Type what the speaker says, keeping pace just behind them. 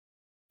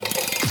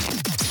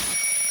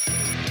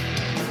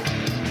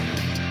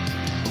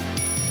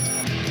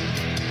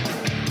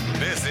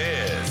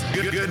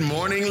Good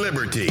Morning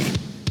Liberty.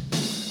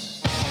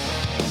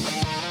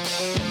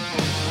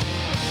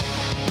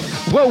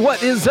 Well,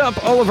 what is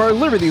up, all of our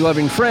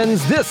liberty-loving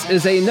friends? This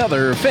is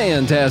another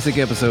fantastic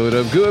episode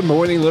of Good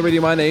Morning Liberty.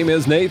 My name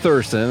is Nate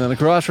Thurston, and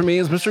across from me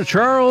is Mr.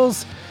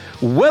 Charles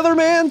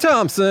Weatherman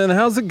Thompson.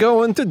 How's it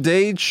going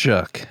today,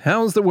 Chuck?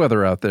 How's the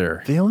weather out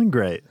there? Feeling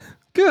great.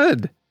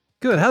 Good.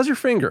 Good. How's your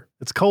finger?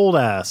 It's cold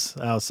ass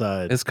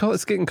outside. It's cold.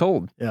 It's getting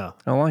cold. Yeah.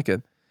 I like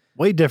it.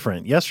 Way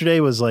different. Yesterday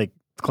was like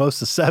close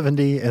to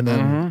 70, and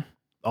then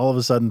all of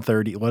a sudden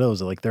 30. What was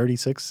it, like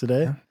 36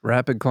 today?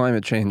 Rapid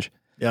climate change.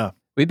 Yeah.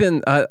 We've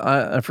been,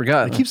 I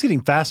forgot. It keeps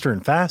getting faster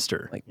and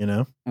faster, you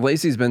know?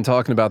 Lacey's been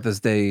talking about this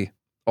day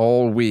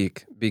all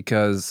week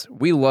because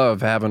we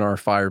love having our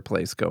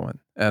fireplace going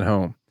at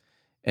home.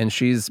 And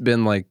she's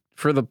been like,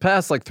 for the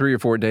past like 3 or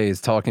 4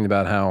 days, talking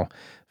about how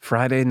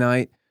Friday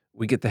night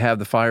we get to have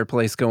the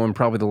fireplace going,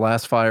 probably the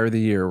last fire of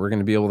the year. We're going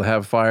to be able to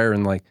have fire,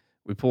 and like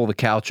we pull the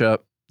couch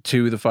up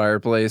to the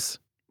fireplace,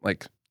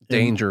 like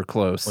danger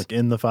close. Like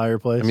in the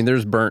fireplace? I mean,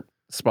 there's burnt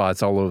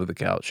spots all over the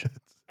couch.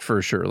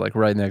 For sure, like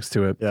right next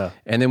to it. Yeah.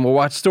 And then we'll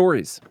watch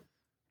stories.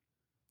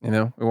 You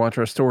know, we watch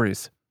our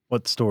stories.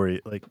 What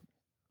story? Like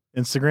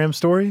Instagram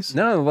stories?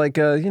 No, like,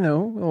 we'll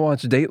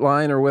watch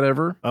Dateline or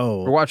whatever.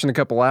 Oh. We're watching a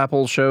couple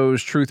Apple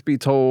shows. Truth Be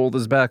Told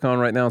is back on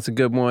right now. It's a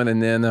good one.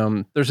 And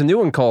then there's a new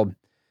one called,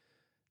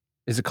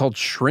 is it called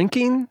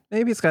Shrinking?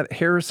 Maybe it's got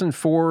Harrison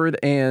Ford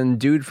and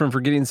dude from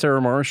Forgetting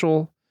Sarah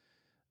Marshall.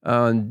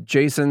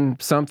 Jason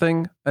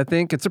something, I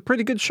think. It's a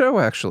pretty good show,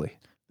 actually.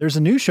 There's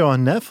a new show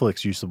on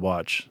Netflix you should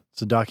watch.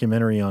 It's a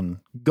documentary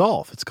on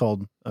golf. It's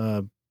called,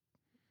 Full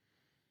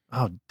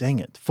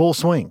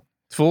Swing.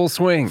 Full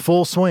Swing.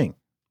 Full Swing.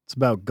 It's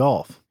about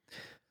golf.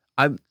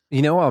 I'll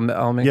make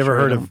You ever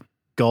heard of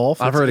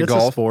golf? I've heard of it's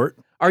golf. A sport.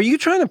 Are you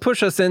trying to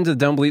push us into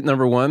Dumb Bleep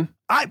number one?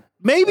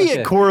 Maybe Okay.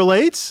 it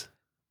correlates.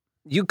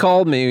 You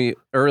called me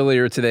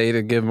earlier today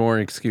to give more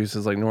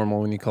excuses like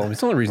normal when you call me.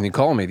 It's the only reason you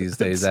call me these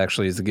days,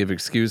 actually, is to give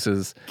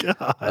excuses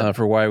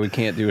for why we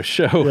can't do a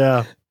show.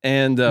 Yeah.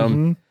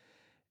 And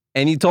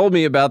and you told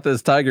me about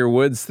this Tiger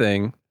Woods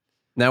thing.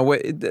 Now,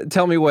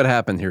 tell me what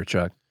happened here,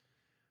 Chuck.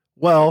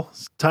 Well,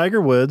 Tiger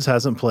Woods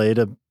hasn't played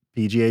a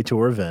PGA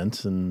Tour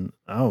event, and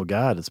oh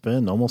God, it's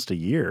been almost a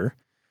year.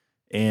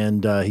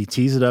 And he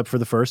tees it up for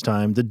the first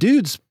time. The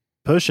dude's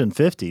pushing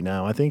 50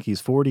 now. I think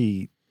he's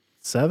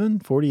 47,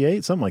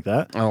 48, something like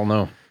that. I don't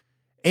know.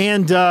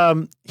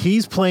 And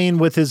he's playing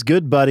with his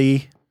good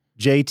buddy,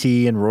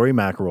 JT and Rory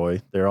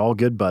McIlroy. They're all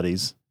good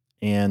buddies.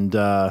 And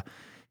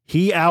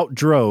he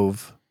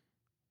outdrove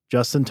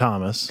Justin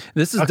Thomas.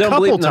 This is Dumb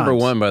Bleep number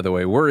one, by the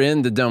way. We're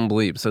into Dumb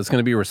Bleep, so it's going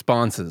to be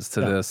responses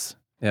to this.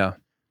 Yeah.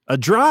 A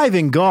drive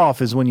in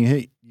golf is when you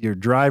hit your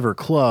driver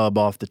club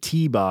off the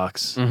tee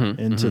box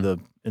into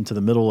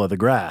the middle of the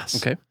grass.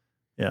 Okay.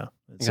 Yeah.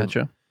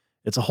 Gotcha.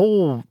 It's a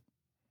whole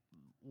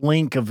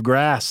link of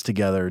grass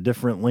together,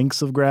 different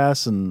links of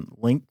grass and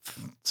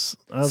lengths.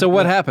 So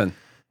what happened?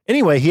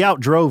 Anyway, he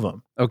outdrove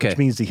him. Okay. Which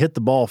means he hit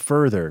the ball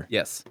further.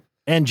 Yes.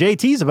 And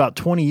JT's about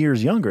 20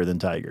 years younger than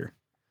Tiger.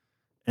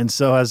 And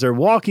so as they're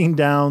walking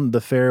down the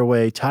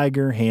fairway,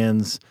 Tiger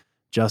hands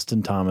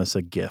Justin Thomas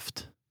a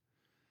gift.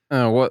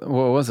 What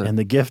was it? And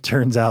the gift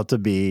turns out to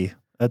be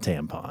a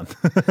tampon.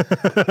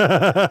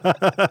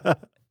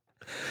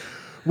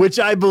 Which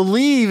I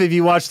believe, if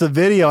you watch the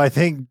video, I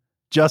think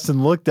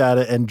Justin looked at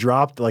it and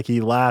dropped, like he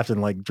laughed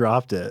and like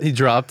dropped it. He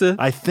dropped it?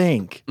 I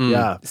think.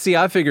 Yeah. See,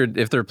 I figured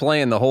if they're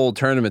playing the whole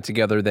tournament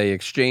together, they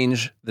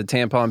exchange the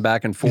tampon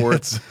back and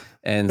forth.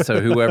 And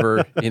so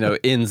whoever,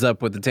 ends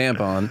up with the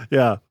tampon.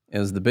 Yeah.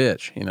 Is the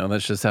bitch.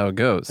 That's just how it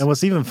goes. And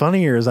what's even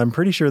funnier is I'm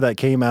pretty sure that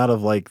came out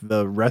of like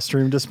the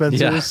restroom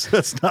dispensers. Yeah.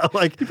 That's not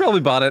like you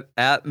probably bought it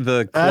at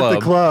the club. At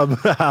the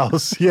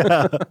clubhouse,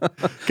 yeah.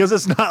 Because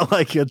it's not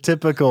like a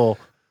typical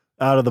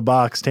out of the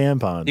box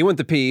tampon. He went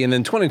to pee, and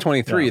in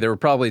 2023, there were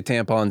probably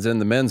tampons in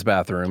the men's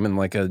bathroom in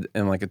like a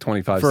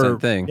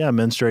 25-cent thing. Yeah,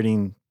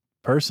 menstruating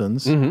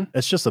persons.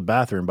 It's just a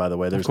bathroom, by the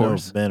way. There's no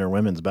men or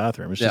women's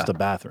bathroom. It's just a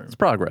bathroom. It's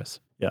progress.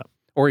 Yeah.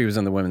 Or he was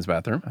in the women's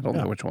bathroom. I don't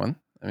know which one.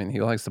 I mean,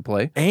 he likes to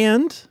play.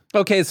 And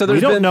okay, so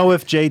we don't know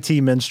if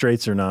JT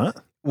menstruates or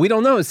not. We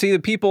don't know. See, the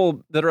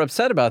people that are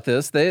upset about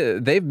this,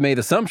 they've made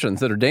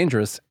assumptions that are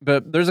dangerous.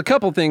 But there's a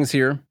couple things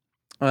here.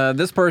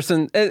 This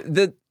person,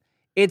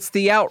 it's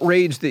the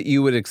outrage that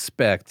you would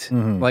expect.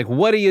 Like,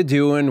 what are you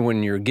doing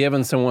when you're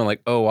giving someone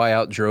like, oh, I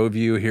outdrove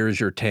you, here's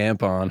your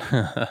tampon.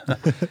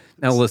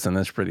 Now, listen,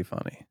 that's pretty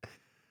funny.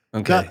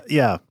 Okay.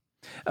 Yeah.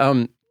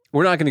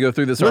 We're not going to go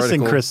through this article.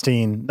 Listen,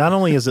 Christine, not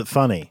only is it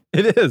funny.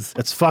 It is.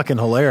 It's fucking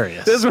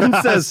hilarious. This one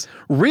says,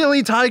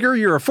 really, Tiger?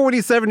 You're a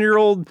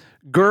 47-year-old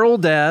girl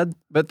dad,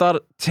 but thought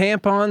a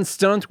tampon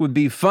stunt would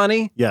be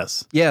funny?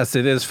 Yes. Yes,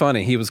 it is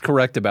funny. He was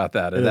correct about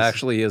that. It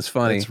actually is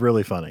funny. It's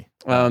really funny.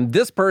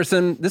 This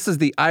is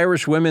the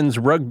Irish Women's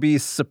Rugby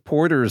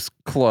Supporters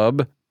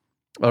Club.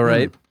 All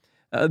right.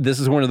 This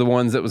is one of the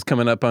ones that was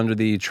coming up under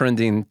the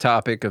trending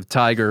topic of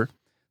Tiger.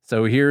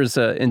 So here's,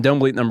 in Dumb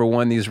Bleep number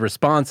one, these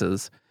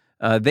responses.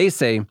 They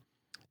say,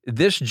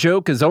 This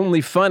joke is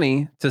only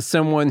funny to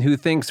someone who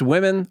thinks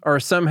women are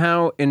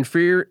somehow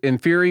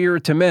inferior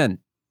to men.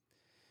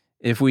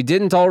 If we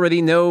didn't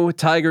already know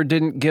Tiger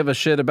didn't give a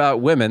shit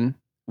about women,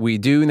 we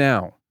do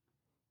now.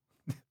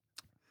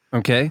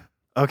 Okay?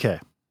 Okay.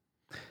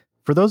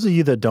 For those of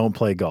you that don't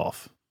play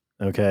golf,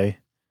 okay,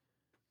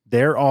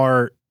 there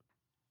are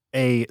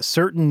a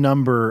certain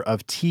number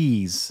of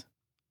tee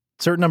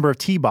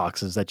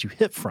boxes that you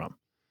hit from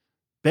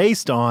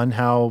based on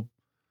how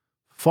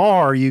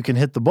far you can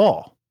hit the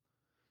ball.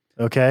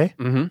 Okay?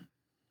 Mm-hmm.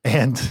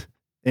 And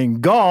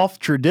in golf,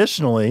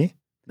 traditionally,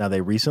 now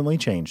they recently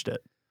changed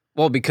it.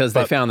 Well, because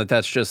they found that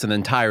that's just an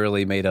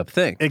entirely made up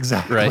thing.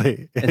 Exactly. Right?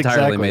 Entirely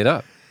Exactly. made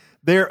up.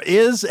 There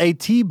is a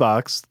tee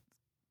box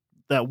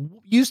that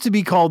used to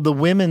be called the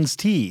women's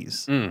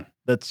tees.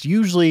 That's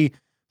usually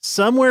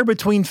somewhere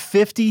between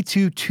 50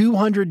 to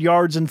 200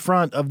 yards in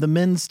front of the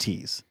men's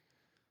tees,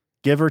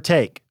 give or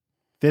take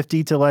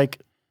 50 to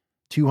like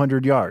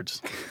 200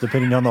 yards,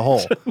 depending on the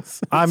hole.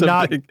 I'm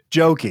not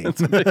joking.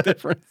 That's a big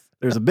difference.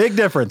 There's a big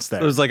difference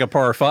there. There's like a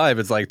par 5.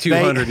 It's like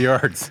 200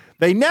 yards.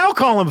 They now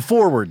call them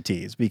forward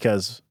tees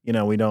because, we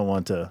don't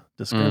want to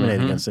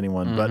discriminate against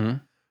anyone. But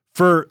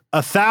for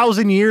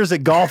 1,000 years that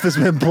golf has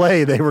been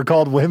played, they were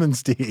called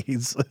women's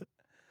tees.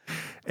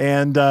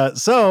 And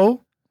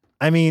so,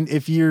 I mean,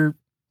 if you're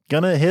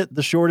going to hit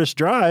the shortest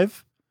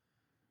drive,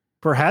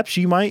 perhaps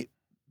you might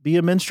be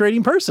a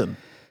menstruating person.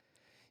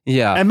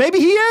 Yeah. And maybe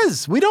he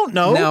is. We don't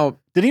know. Now,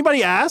 did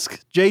anybody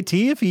ask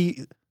JT if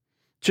he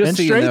just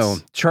so you menstruates? know,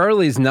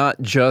 Charlie's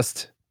not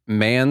just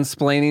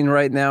mansplaining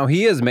right now.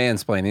 He is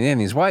mansplaining and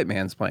he's white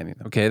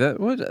mansplaining. Okay,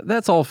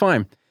 that's all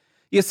fine.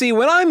 You see,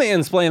 when I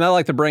mansplain, I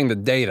like to bring the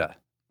data.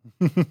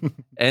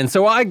 And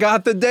so I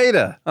got the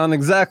data on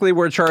exactly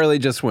where Charlie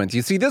just went.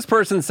 You see, this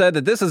person said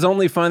that this is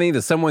only funny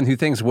to someone who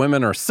thinks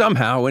women are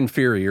somehow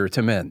inferior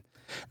to men.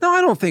 No, I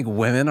don't think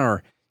women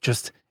are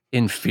just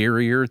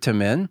inferior to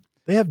men.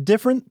 They have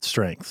different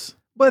strengths.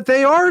 But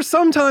they are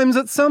sometimes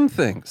at some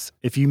things.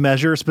 If you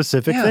measure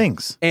specific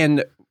things.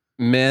 And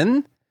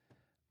men,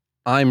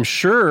 I'm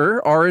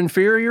sure, are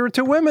inferior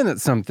to women at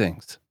some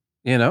things.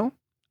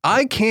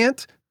 I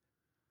can't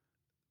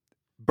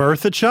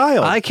birth a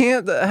child. I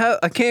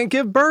can't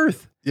give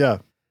birth. Yeah.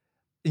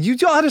 You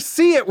ought to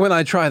see it when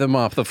I try to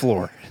mop the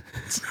floor.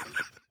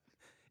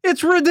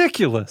 It's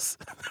ridiculous.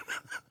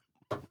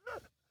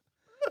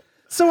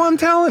 So I'm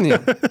telling you,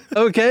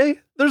 okay?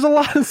 There's a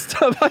lot of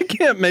stuff. I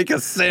can't make a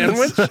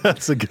sandwich.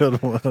 That's a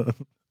good one.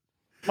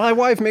 My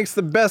wife makes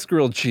the best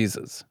grilled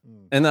cheeses.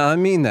 And I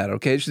mean that,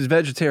 okay? She's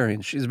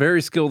vegetarian. She's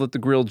very skilled at the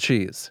grilled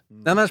cheese.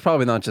 And that's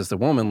probably not just a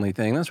womanly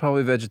thing. That's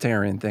probably a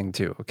vegetarian thing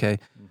too, okay?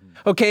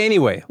 Okay,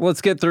 anyway,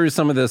 let's get through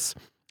some of this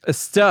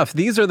stuff.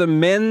 These are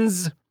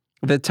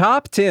the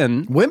top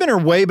 10. Women are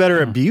way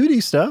better at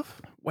beauty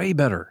stuff. Way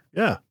better.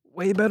 Yeah.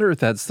 Way better at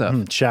that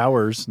stuff.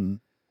 Showers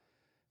and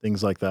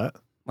things like that.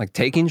 Like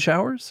taking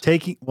showers?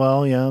 Babies.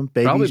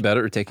 Probably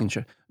better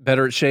at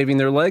better at shaving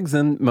their legs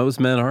than most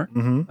men are.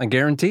 I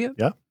guarantee it.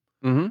 Yeah.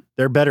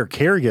 They're better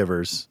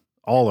caregivers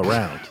all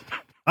around.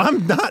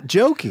 I'm not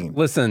joking.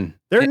 Listen.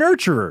 They're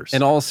nurturers.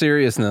 In all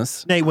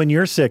seriousness. Nate, when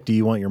you're sick, do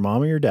you want your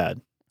mom or your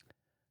dad?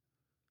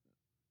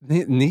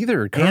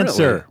 Neither, currently.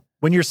 Answer.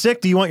 When you're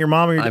sick, do you want your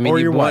mom or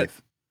your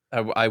wife?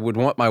 I would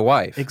want my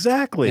wife.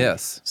 Exactly.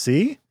 Yes.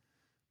 See?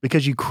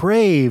 Because you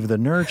crave the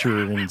nurture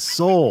and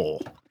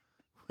soul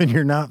when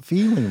you're not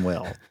feeling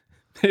well.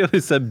 They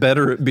said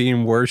better at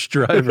being worse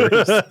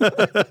drivers.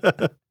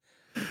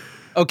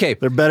 Okay.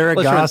 They're better at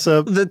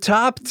gossip. The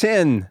top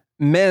 10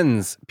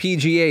 men's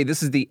PGA.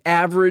 This is the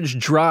average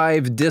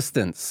drive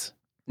distance.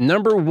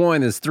 Number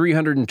 1 is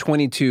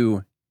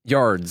 322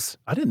 yards.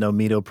 I didn't know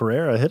Mito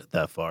Pereira hit it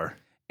that far.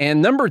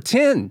 And number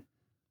 10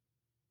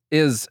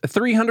 is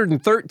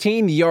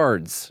 313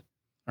 yards.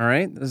 All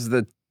right.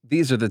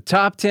 These are the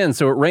top 10.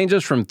 So it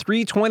ranges from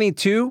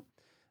 322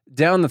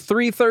 down to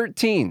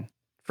 313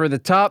 for the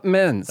top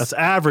men's. That's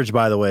average,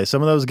 by the way.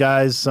 Some of those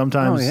guys,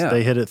 sometimes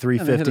they hit it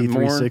 350,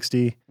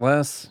 360.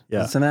 Less.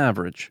 Yeah. It's an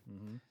average.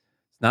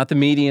 It's not the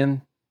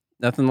median.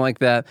 Nothing like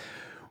that.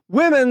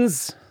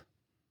 Women's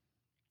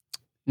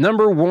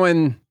number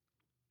 1,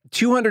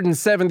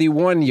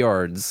 271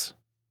 yards.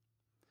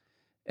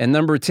 And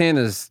number 10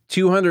 is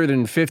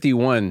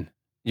 251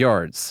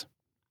 yards.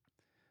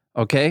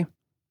 Okay?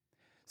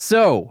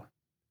 So,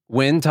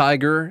 when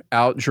Tiger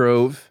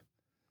outdrove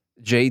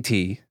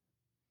JT,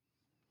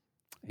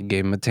 he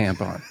gave him a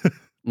tampon.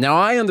 Now,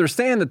 I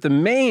understand that the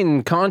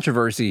main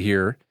controversy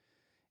here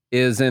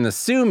is in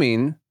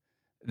assuming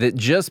that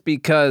just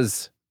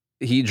because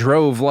he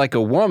drove like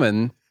a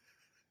woman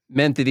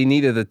meant that he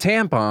needed a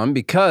tampon,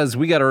 because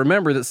we got to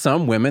remember that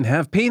some women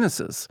have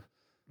penises.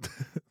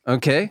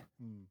 Okay?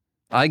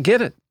 I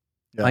get it.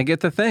 Yeah. I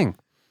get the thing.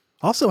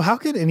 Also, how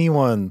could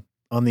anyone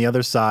on the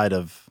other side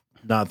of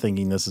not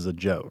thinking this is a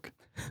joke,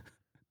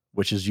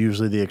 which is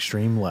usually the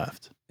extreme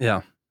left?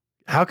 Yeah.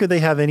 How could they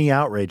have any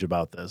outrage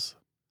about this?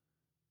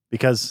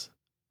 Because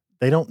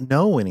they don't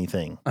know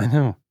anything. I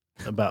know.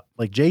 About,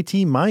 like,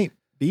 JT might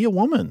be a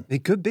woman.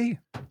 It could be.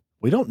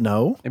 We don't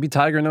know. Maybe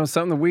Tiger knows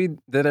something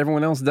that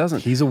everyone else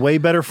doesn't. He's a way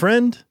better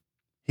friend.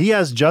 He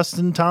has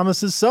Justin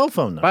Thomas's cell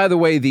phone number. By the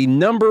way, the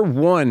number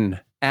one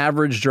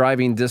average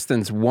driving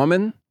distance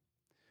woman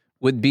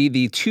would be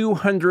the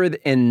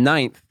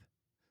 209th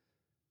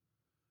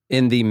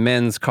in the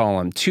men's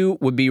column.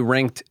 Would be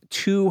ranked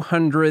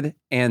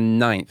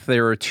 209th.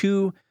 There are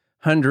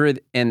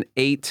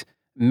 208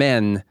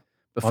 men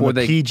before on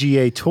the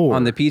PGA Tour.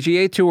 On the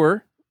PGA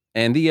Tour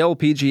and the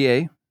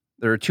LPGA,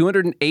 there are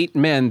 208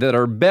 men that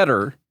are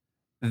better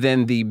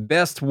than the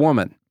best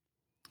woman.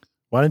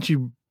 Why don't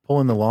you pull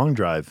in the long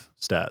drive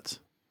stats?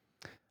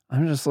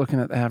 I'm just looking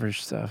at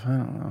average stuff. I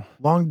don't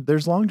know.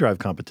 There's long drive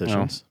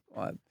competitions.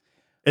 Oh,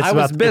 I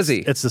was busy.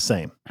 It's the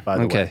same, by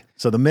the way. Okay.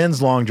 So the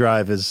men's long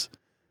drive is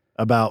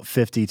about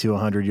 50 to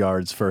 100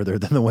 yards further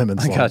than the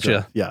women's long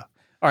drive. Yeah.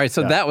 All right,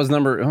 so that was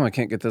I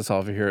can't get this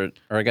off of here,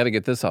 or I got to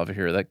get this off of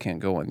here. That can't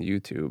go on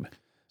YouTube.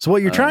 So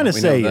what you're trying to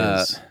say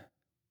is,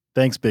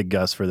 thanks, Big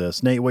Gus, for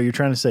this. Nate, what you're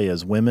trying to say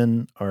is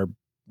women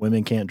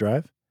can't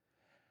drive?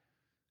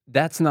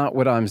 That's not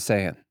what I'm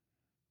saying.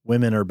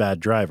 Women are bad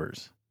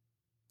drivers.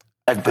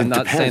 I'm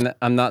not saying that.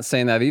 I'm not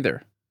saying that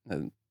either.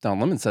 Don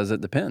Lemon says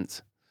it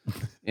depends.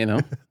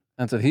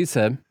 That's what he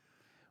said.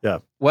 Yeah.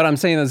 What I'm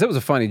saying is it was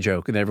a funny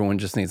joke, and everyone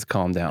just needs to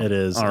calm down. It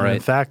is. All right.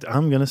 In fact,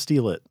 I'm going to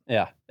steal it.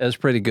 Yeah, it was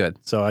pretty good.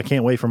 So I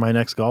can't wait for my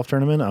next golf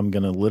tournament. I'm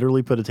going to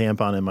literally put a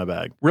tampon in my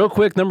bag. Real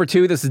quick, number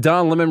 2, this is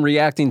Don Lemon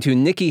reacting to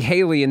Nikki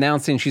Haley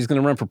announcing she's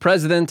going to run for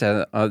president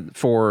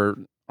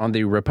on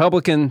the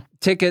Republican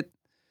ticket.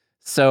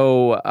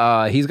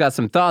 So he's got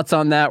some thoughts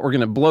on that. We're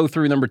going to blow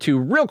through number 2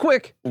 real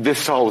quick.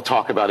 This whole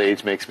talk about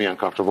age makes me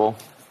uncomfortable.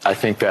 I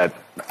think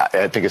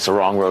it's the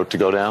wrong road to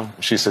go down.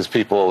 She says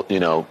people,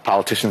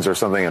 politicians or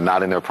something are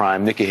not in their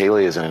prime. Nikki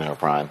Haley isn't in her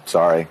prime.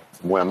 Sorry.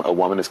 When a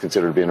woman is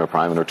considered to be in her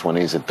prime in her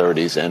 20s and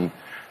 30s and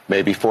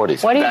maybe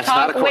 40s. What are you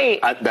talking?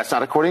 Wait. That's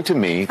not according to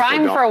me.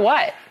 Prime for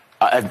what?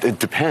 It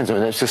depends. I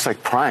mean, it's just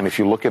like prime. If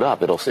you look it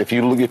up, if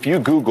you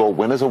Google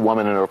when is a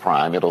woman in her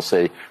prime, it'll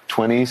say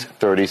 20s,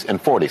 30s, and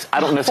 40s.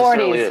 I don't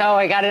necessarily. 40s. So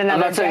I got another. I'm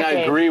not saying decade.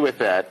 I agree with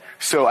that.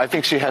 So I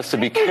think she has to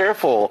be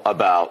careful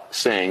about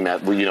saying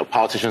that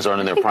politicians aren't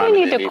in their prime.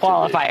 You need to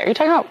qualify. Are you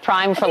talking about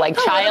prime for like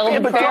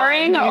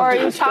childbearing, or are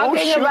you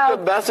talking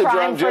about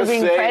prime for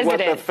being president? What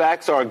the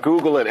facts are.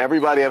 Google it.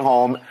 Everybody at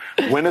home.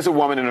 When is a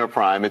woman in her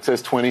prime? It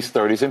says 20s,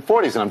 30s, and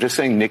 40s. And I'm just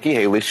saying Nikki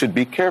Haley should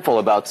be careful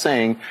about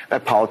saying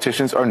that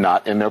politicians are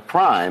not in their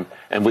prime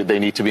and they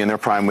need to be in their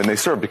prime when they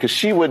serve, because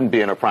she wouldn't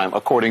be in her prime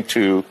according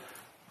to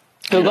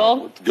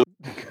Google.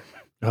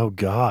 Oh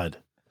God.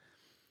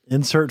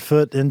 Insert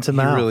foot into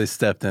mouth. He really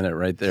stepped in it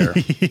right there.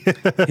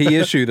 He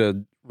issued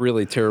a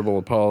really terrible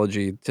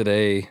apology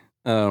today.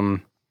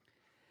 So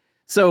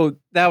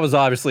that was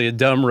obviously a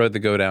dumb road to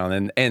go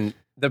down. And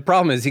the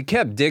problem is he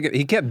kept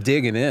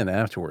digging in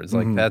afterwards.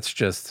 Like that's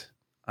just,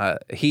 I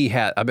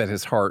bet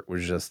his heart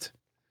was just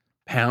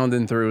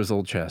pounding through his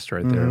old chest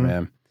right there,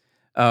 man.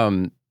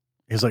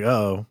 He's like,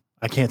 oh,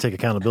 I can't take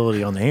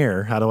accountability on the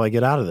air. How do I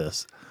get out of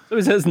this? So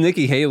he says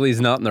Nikki Haley's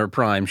not in their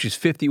prime. She's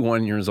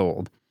 51 years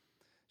old.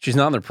 She's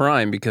not in their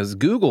prime because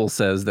Google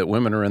says that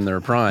women are in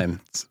their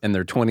prime in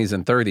their 20s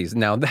and 30s.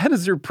 Now, that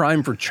is their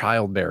prime for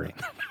childbearing.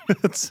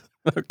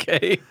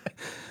 Okay.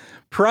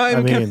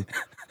 Prime can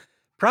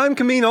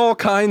mean all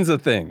kinds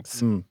of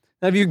things. Now,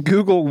 if you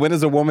Google when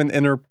is a woman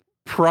in her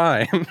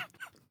prime,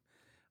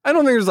 I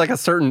don't think there's like a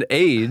certain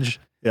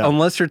age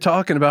unless you're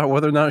talking about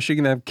whether or not she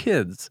can have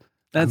kids.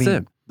 That's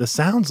it. This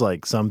sounds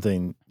like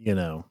something,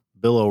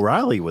 Bill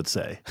O'Reilly would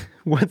say.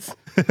 What's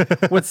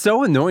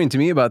so annoying to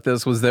me about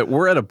this was that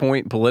we're at a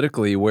point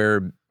politically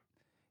where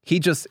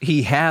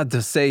he had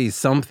to say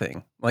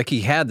something. Like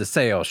he had to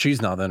say, oh,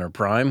 she's not in her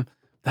prime.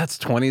 That's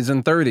 20s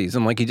and 30s.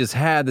 And like he just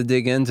had to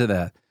dig into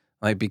that.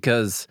 Like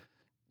because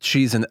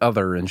she's an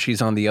other and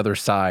she's on the other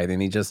side.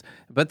 And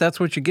but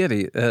that's what you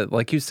get.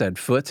 Like you said,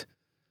 foot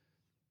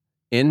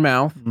in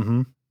mouth.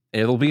 Mm-hmm.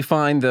 It'll be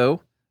fine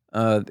though.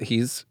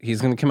 He's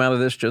going to come out of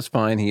this just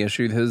fine. He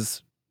issued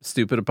his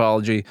stupid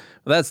apology.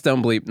 Well, that's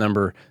dumb bleep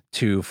number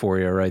 2 for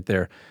you right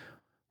there.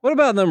 What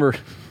about number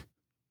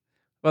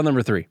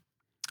 3?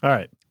 All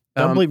right.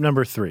 Dumb bleep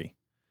number 3.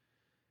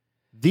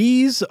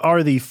 These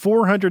are the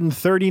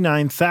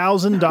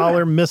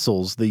 $439,000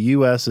 missiles the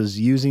U.S. is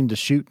using to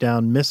shoot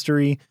down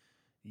mystery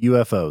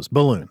UFOs,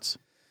 balloons.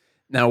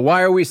 Now,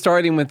 why are we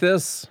starting with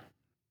this?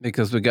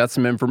 Because we got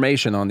some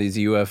information on these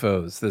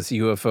UFOs. These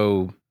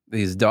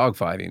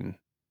dogfighting,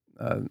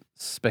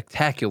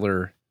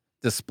 spectacular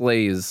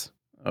displays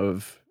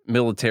of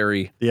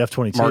military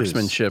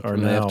marksmanship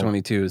from the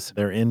F-22s.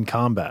 They're in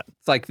combat.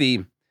 It's like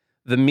the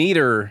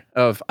meter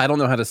of, I don't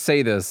know how to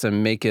say this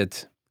and make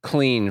it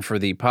clean for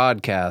the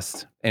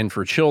podcast and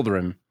for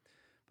children,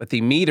 but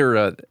the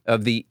meter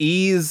of the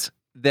ease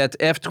that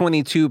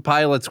F-22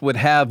 pilots would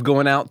have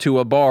going out to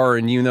a bar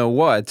and you know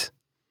what,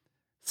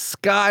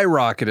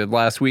 skyrocketed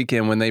last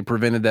weekend when they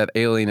prevented that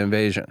alien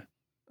invasion.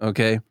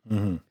 Okay?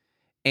 Mm-hmm.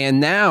 And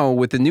now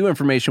with the new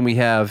information we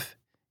have,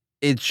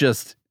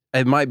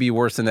 it might be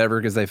worse than ever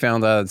because they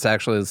found out it's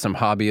actually some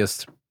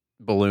hobbyist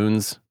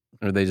balloons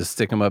or they just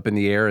stick them up in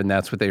the air, and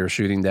that's what they were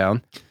shooting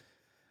down.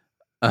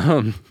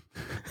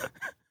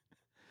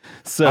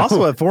 So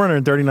Also, at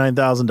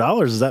 $439,000,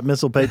 does that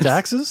missile pay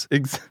taxes?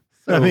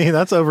 I mean,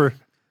 that's over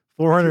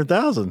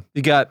 $400,000.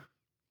 You got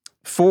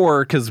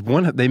 4 because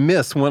they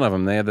missed one of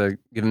them. They had to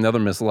get another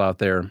missile out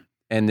there,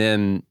 and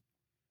then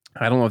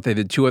I don't know if they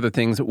did 2 other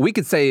things. We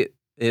could say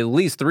at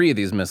least 3 of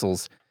these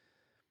missiles.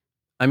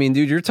 I mean,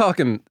 dude, you're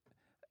talking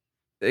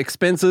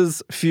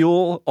expenses,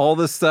 fuel, all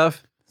this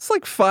stuff. It's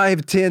like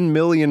 $5-10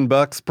 million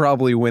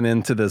probably went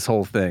into this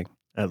whole thing.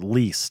 At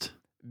least.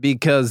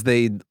 Because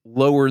they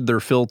lowered their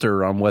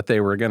filter on what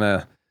they were going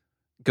to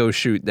go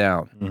shoot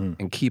down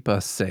and keep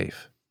us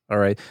safe. All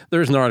right.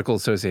 There's an article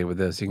associated with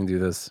this. You can do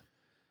this.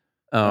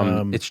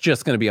 It's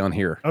just going to be on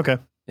here. Okay.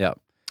 Yeah.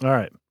 All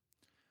right.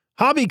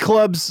 Hobby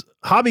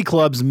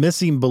Club's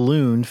missing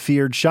balloon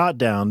feared shot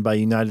down by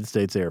United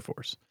States Air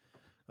Force.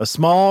 A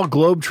small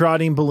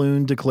globe-trotting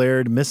balloon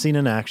declared missing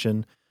in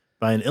action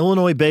by an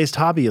Illinois-based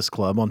hobbyist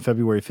club on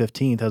February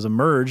 15th has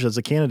emerged as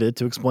a candidate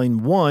to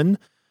explain one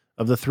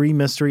of the 3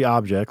 mystery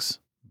objects,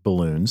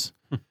 balloons,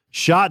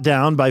 shot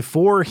down by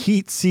 4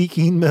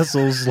 heat-seeking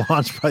missiles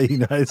launched by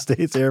United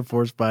States Air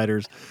Force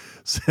fighters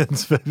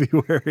since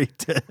February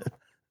 10th.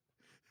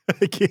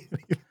 I can't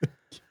even.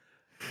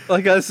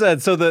 Like I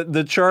said, so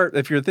the chart,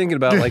 if you're thinking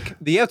about like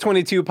the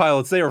F-22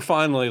 pilots, they were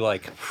finally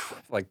like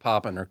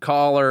popping their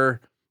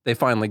collar. They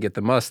finally get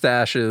the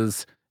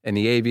mustaches and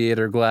the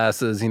aviator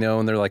glasses, and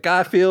they're like,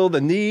 I feel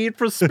the need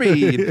for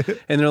speed.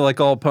 And they're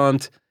like all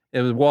pumped. It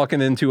was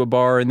walking into a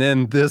bar, and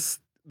then this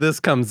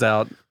comes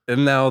out,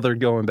 and now they're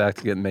going back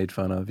to getting made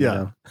fun of. You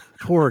know?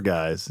 Poor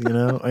guys,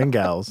 and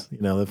gals,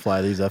 that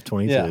fly these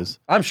F-22s. Yeah.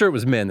 I'm sure it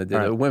was men that did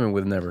it. Women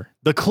would never.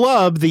 The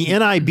club, the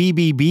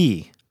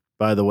NIBBB,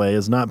 by the way,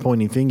 is not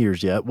pointing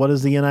fingers yet. What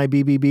is the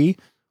NIBBB?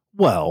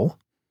 Well,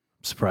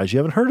 I'm surprised you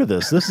haven't heard of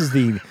this. This is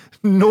the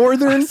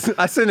Northern...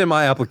 I sent in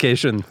my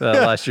application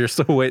last year,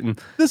 still waiting.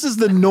 This is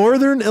the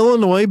Northern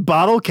Illinois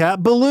Bottle Cap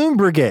Balloon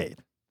Brigade.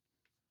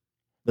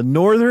 The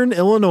Northern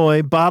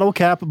Illinois Bottle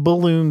Cap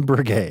Balloon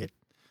Brigade.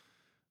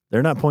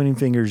 They're not pointing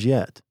fingers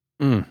yet.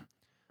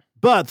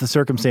 But the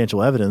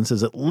circumstantial evidence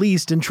is at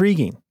least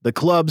intriguing. The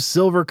club's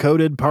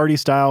silver-coated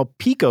party-style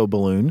Pico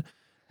balloon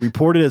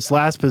reported its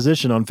last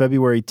position on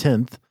February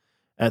 10th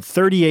at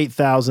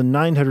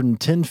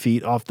 38,910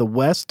 feet off the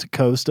west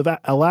coast of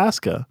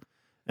Alaska,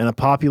 and a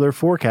popular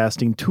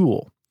forecasting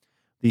tool.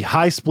 The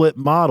high-split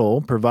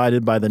model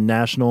provided by the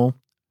National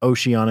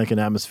Oceanic and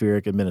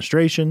Atmospheric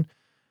Administration,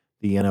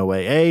 the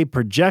NOAA,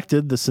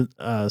 projected the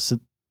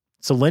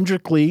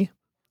cylindrically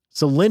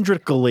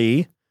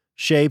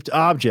shaped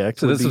object.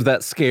 So this was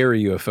that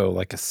scary UFO,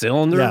 like a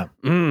cylinder?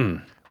 Yeah.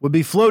 Would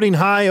be floating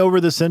high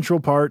over the central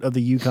part of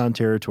the Yukon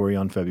Territory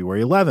on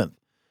February 11th.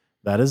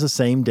 That is the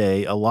same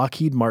day a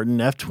Lockheed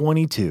Martin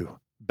F-22,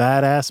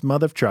 badass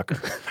mother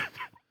trucker,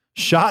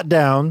 shot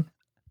down,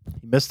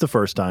 he missed the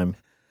first time,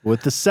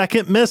 with the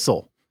second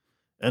missile,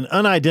 an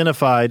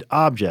unidentified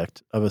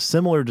object of a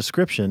similar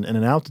description and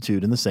an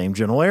altitude in the same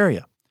general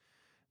area.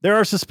 There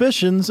are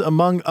suspicions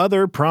among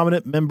other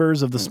prominent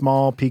members of the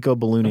small Pico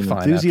ballooning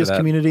enthusiast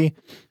community.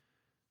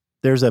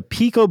 There's a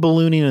Pico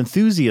ballooning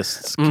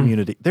enthusiasts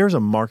community. There's a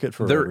market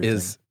for everything. There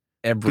is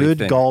everything.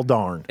 Good gall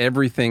darn.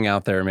 Everything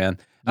out there, man.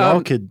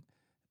 Y'all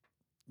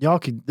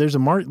could, there's a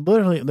market,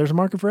 literally, there's a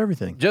market for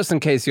everything. Just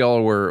in case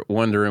y'all were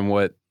wondering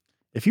what.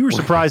 If you were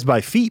surprised by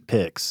feet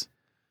pics.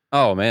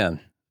 Oh, man.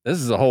 This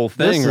is a whole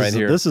thing right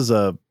here. This is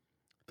a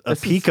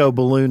Pico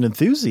balloon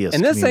enthusiast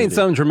and this community. Ain't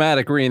some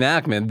dramatic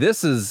reenactment.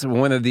 This is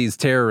one of these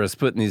terrorists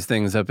putting these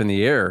things up in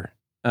the air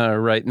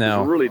right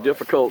now. It's really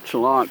difficult to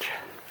launch.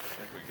 I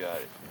think we got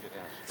it.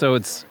 So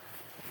it's...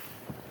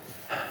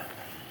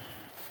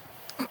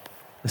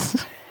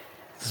 This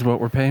is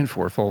what we're paying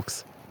for,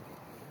 folks.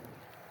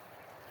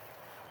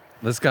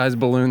 This guy's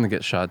balloon that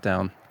gets shot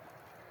down.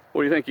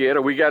 What do you think, Ed?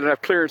 Have we got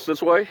enough clearance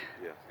this way?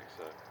 Yeah, I think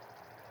so.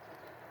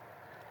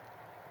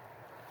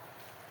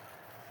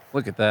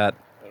 Look at that.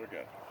 There we go.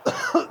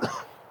 There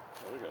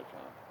we go,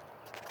 Tom.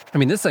 I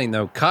mean, this ain't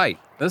no kite.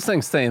 This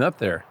thing's staying up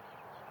there.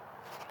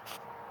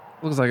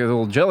 Looks like a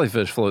little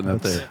jellyfish floating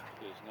up there.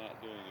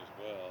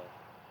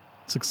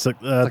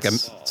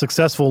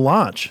 Successful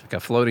launch. Like a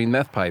floating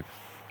meth pipe.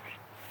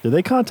 Did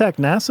they contact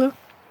NASA?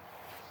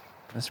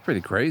 That's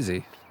pretty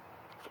crazy.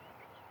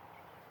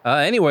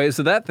 Anyway,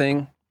 so that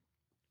thing.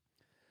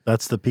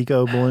 That's the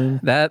Pico balloon?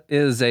 That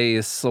is a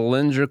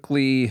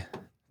cylindrically,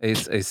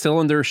 a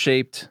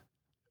cylinder-shaped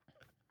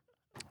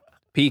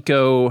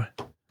Pico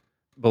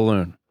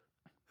balloon.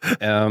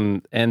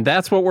 And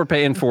that's what we're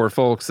paying for,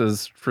 folks,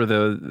 is for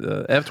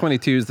the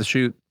F-22s to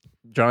shoot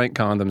giant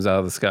condoms out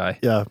of the sky.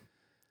 Yeah.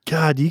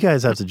 God, you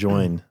guys have to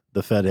join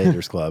the Fed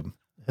Haters Club.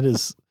 It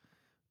is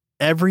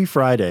every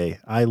Friday.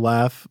 I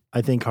laugh,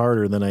 I think,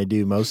 harder than I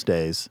do most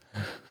days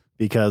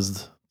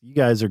because you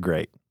guys are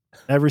great.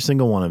 Every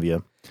single one of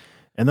you.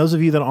 And those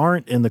of you that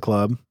aren't in the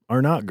club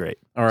are not great.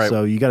 All right.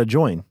 So you got to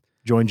join.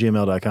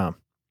 JoinGML.com.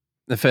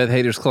 The Fed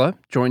Haters Club.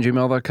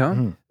 JoinGML.com.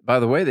 Mm-hmm. By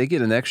the way, they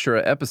get an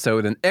extra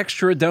episode, an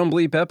extra Dumb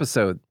Bleep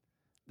episode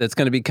that's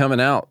going to be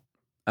coming out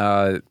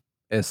as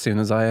soon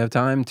as I have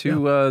time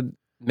to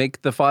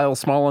make the file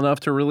small enough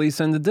to release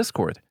into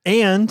Discord.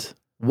 And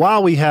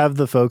while we have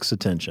the folks'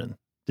 attention,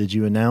 did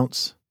you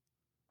announce?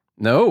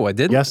 No, I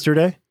didn't.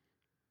 Yesterday?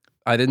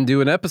 I didn't do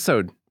an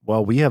episode.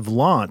 Well, we have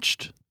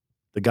launched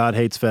the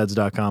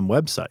GodHatesFeds.com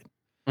website.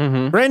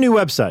 Mm-hmm. Brand new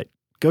website.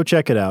 Go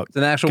check it out. It's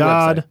an actual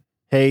website.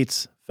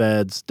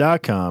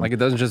 GodHatesFeds.com. Like it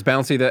doesn't just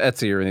bounce you to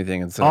Etsy or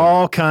anything. It's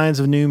all kinds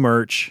of new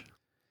merch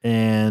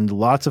and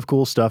lots of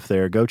cool stuff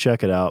there. Go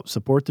check it out.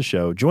 Support the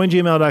show. Join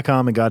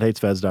gmail.com and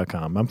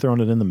GodHatesFeds.com. I'm throwing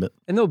it in the middle.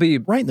 And there'll be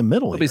right in the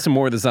middle. There'll be some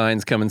more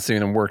designs coming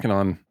soon. I'm working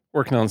on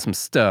some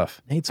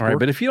stuff. All right,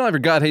 but if you don't have your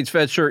God Hates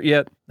Feds shirt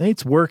yet,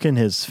 Nate's working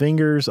his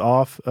fingers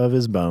off of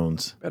his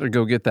bones. Better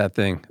go get that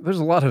thing. There's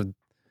a lot of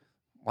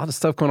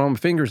stuff going on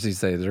with fingers these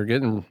days. They're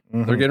getting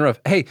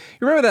rough. Hey, you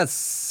remember that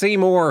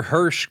Seymour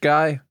Hersh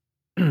guy?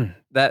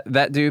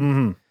 that dude?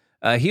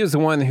 Mm-hmm. He was the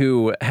one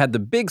who had the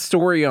big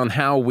story on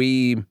how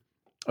we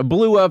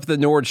blew up the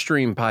Nord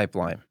Stream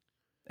pipeline.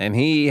 And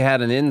he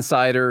had an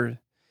insider,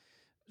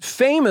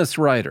 famous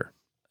writer.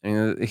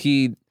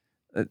 He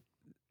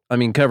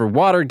covered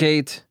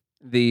Watergate,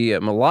 the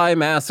My Lai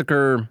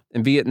massacre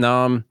in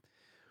Vietnam.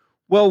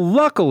 Well,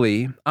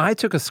 luckily, I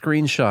took a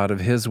screenshot of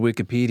his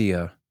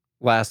Wikipedia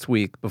last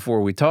week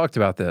before we talked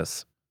about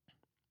this.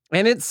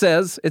 And it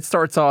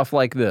starts off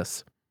like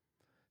this.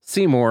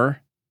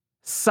 Seymour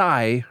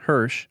Sy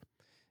Hersh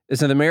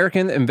is an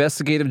American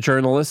investigative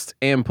journalist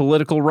and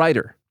political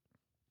writer.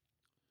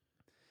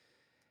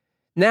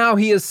 Now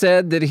he has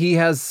said that he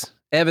has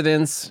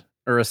evidence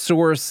or a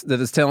source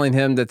that is telling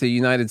him that the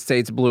United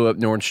States blew up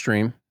Nord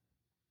Stream.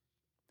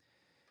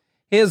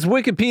 His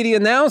Wikipedia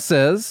now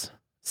says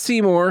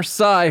Seymour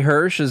Sy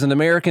Hersh is an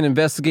American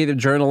investigative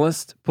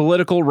journalist,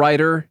 political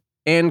writer,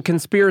 and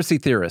conspiracy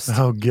theorist.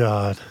 Oh,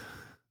 God.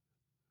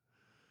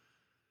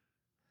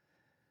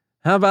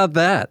 How about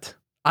that?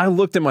 I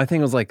looked at my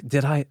thing. I was like,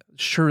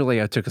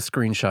 surely I took a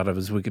screenshot of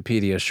his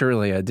Wikipedia.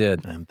 Surely I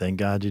did. And thank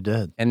God you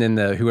did. And then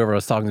whoever I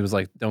was talking to was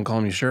like, don't call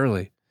me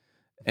Shirley.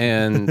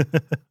 And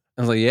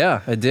I was like,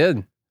 yeah, I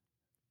did.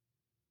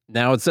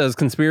 Now it says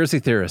conspiracy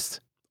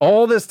theorist.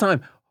 All this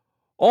time,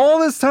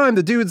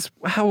 the dude's,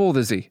 how old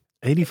is he?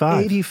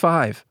 85.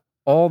 85.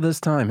 All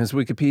this time, his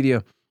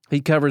Wikipedia, he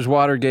covers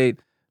Watergate,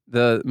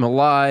 the My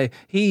Lai.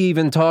 He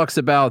even talks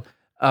about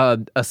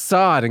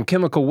Assad and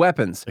chemical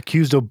weapons.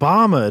 Accused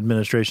Obama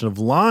administration of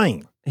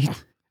lying.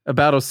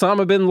 About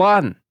Osama bin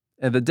Laden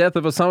and the death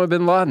of Osama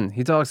bin Laden.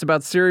 He talks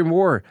about Syrian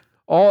war.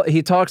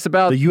 He talks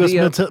about the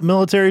U.S.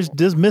 military's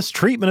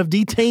mistreatment of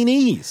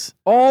detainees.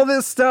 All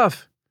this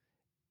stuff.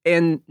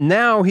 And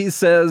now he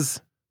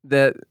says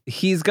that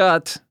he's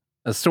got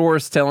a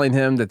source telling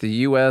him that the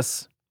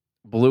U.S.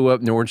 blew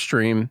up Nord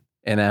Stream.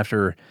 And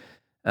after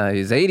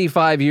he's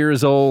 85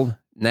 years old,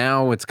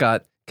 now it's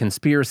got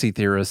conspiracy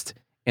theorist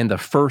in the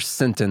first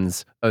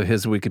sentence of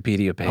his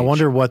Wikipedia page. I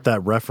wonder what that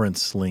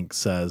reference link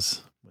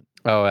says.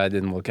 Oh, I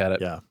didn't look at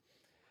it. Yeah.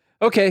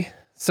 Okay.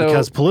 So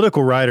because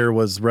political writer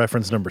was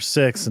reference number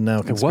 6, and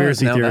now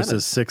conspiracy theorist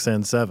is 6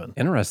 and 7.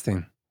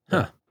 Interesting. Huh.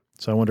 Yeah.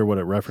 So I wonder what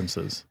it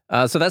references.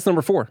 So that's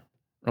number 4.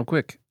 Real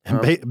quick.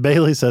 And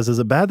Bailey says, is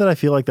it bad that I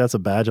feel like that's a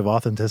badge of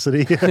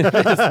authenticity?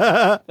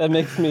 That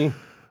makes me...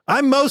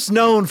 I'm most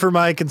known for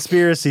my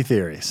conspiracy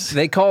theories.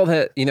 They called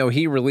it,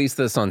 he released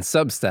this on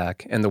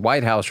Substack, and the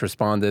White House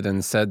responded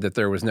and said that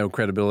there was no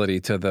credibility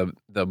to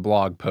the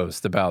blog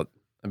post about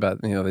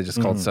they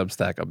just called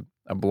Substack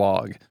a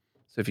blog.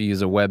 So if you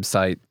use a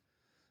website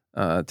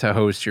to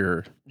host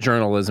your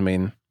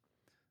journalism,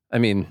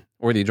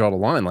 where do you draw the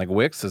line? Like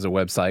Wix is a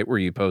website where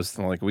you post,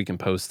 like we can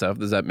post stuff.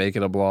 Does that make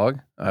it a blog?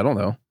 I don't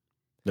know.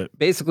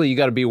 Basically, you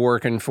got to be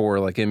working for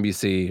like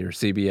NBC or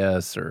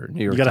CBS or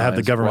New York Times. You got to have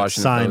the government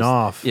Washington sign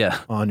Post.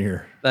 off on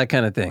your that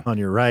kind of thing. On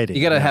your writing.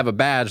 You got to have a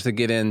badge to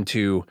get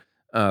into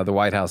the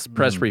White House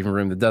press briefing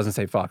room that doesn't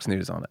say Fox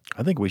News on it.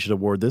 I think we should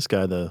award this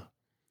guy the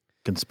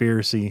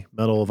Conspiracy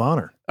Medal of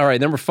Honor. All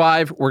right, number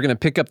 5, we're going to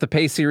pick up the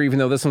pace here, even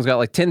though this one's got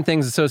like 10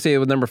 things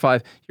associated with number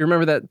 5. You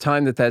remember that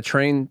time that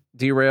train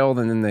derailed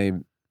and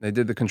then they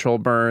did the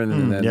controlled burn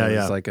and then there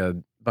was like a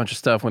bunch of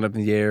stuff went up in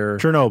the air.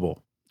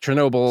 Chernobyl.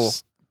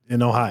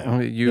 In Ohio.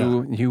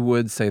 You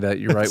would say that.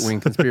 You're right-wing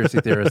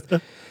conspiracy theorist.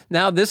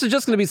 Now, this is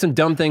just going to be some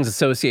dumb things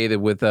associated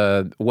with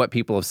what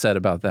people have said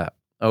about that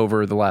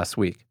over the last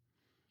week.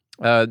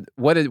 We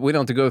don't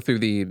have to go through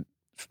the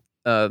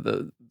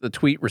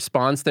tweet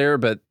response there,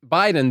 but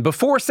Biden,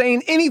 before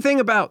saying anything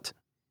about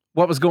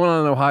what was going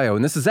on in Ohio,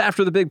 and this is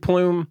after the big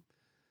plume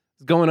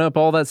going up,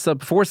 all that stuff,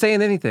 before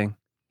saying anything,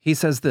 he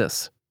says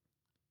this.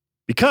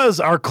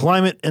 Because our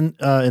climate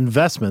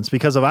investments,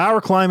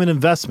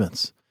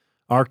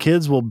 our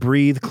kids will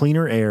breathe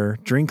cleaner air,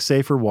 drink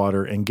safer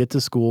water, and get to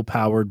school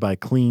powered by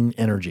clean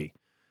energy.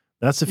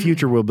 That's the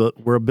future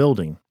we're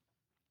building.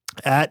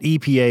 At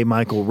EPA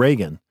Michael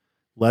Reagan,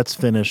 let's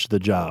finish the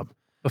job.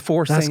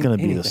 Before That's saying going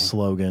to be anything. the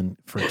slogan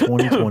for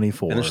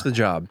 2024. Finish the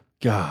job.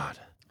 God.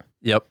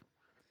 Yep.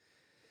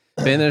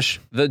 Finish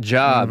the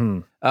job.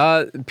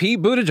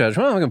 Pete Buttigieg.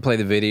 Well, I'm going to play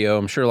the video.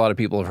 I'm sure a lot of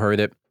people have heard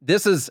it.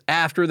 This is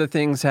after the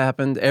things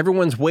happened.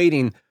 Everyone's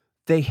waiting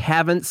They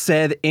haven't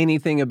said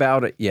anything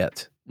about it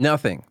yet.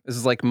 Nothing. This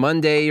is like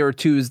Monday or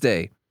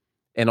Tuesday,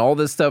 and all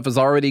this stuff has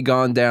already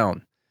gone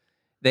down.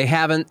 They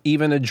haven't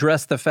even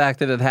addressed the fact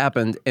that it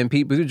happened, and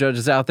Pete Buttigieg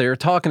is out there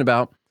talking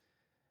about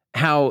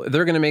how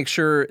they're going to make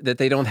sure that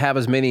they don't have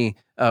as many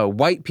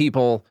white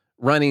people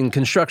running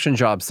construction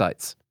job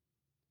sites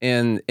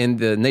in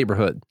the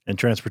neighborhood. And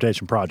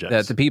transportation projects.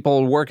 That the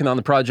people working on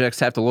the projects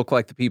have to look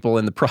like the people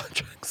in the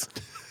projects.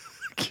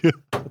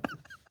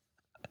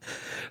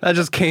 That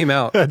just came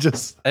out.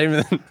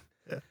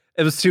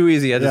 It was too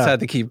easy. I just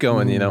had to keep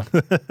going, you know.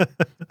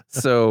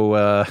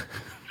 So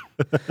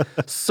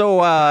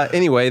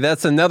anyway,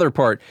 that's another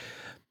part.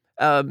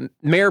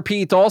 Mayor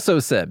Pete also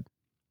said,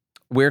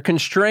 we're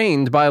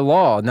constrained by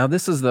law. Now,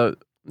 this is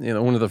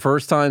one of the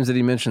first times that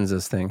he mentions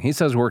this thing. He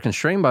says we're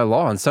constrained by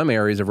law in some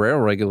areas of rail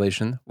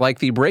regulation, like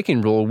the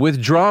braking rule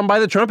withdrawn by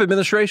the Trump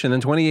administration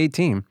in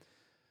 2018.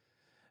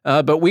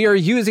 But we are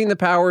using the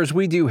powers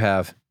we do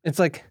have. It's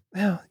like,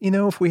 well,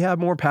 if we had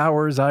more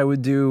powers, I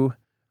would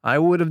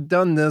have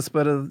done this,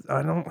 but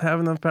I don't have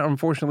enough power.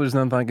 Unfortunately, there's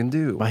nothing I can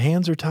do. My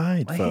hands are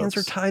tied. My hands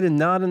are tied, and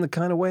not in the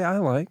kind of way I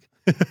like.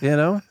 I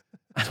don't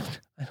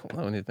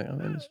know anything.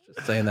 I'm just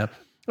saying that.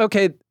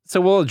 Okay,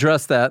 so we'll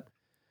address that.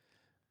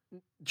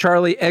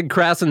 Charlie, Ed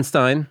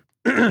Krasenstein.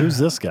 Who's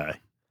this guy?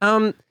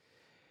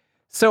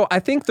 So I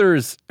think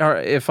there's,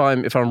 if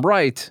I'm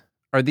right,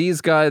 are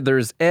these guys?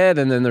 There's Ed,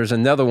 and then there's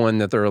another one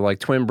that they're like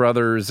twin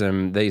brothers,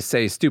 and they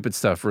say stupid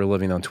stuff for a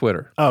living on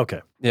Twitter. Oh,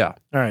 okay. Yeah.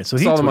 All right. So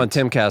he saw them on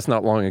Timcast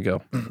not long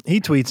ago. He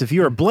tweets, if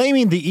you are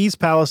blaming the East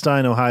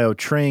Palestine, Ohio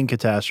train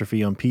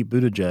catastrophe on Pete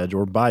Buttigieg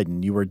or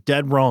Biden, you are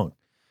dead wrong.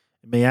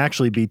 It may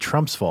actually be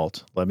Trump's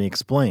fault. Let me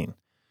explain.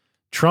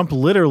 Trump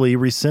literally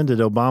rescinded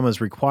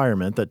Obama's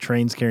requirement that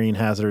trains carrying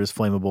hazardous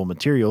flammable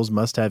materials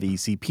must have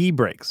ECP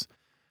brakes.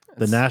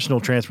 The National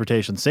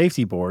Transportation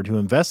Safety Board, who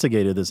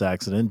investigated this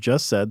accident,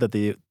 just said that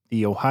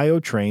the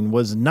Ohio train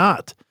was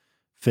not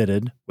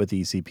fitted with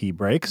ECP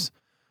brakes.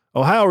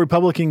 Ohio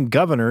Republican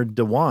Governor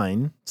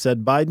DeWine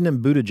said Biden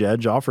and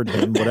Buttigieg offered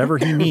him whatever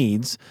he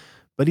needs,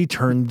 but he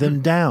turned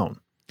them down.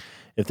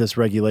 If this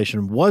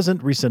regulation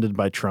wasn't rescinded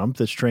by Trump,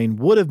 this train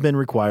would have been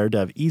required to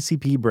have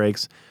ECP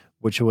brakes,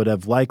 which would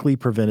have likely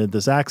prevented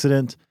this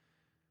accident.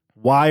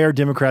 Why are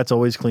Democrats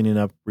always cleaning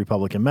up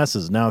Republican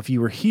messes? Now, if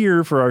you were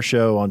here for our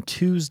show on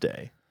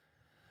Tuesday,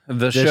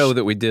 the show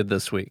that we did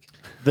this week,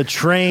 the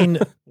train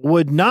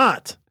would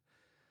not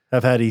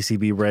have had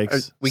ECB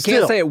brakes. We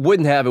can't say it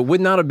wouldn't have. It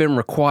would not have been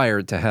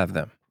required to have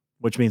them.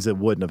 Which means it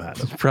wouldn't have had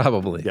them.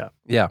 Probably. Yeah.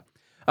 Yeah.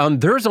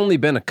 There's only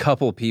been a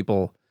couple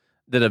people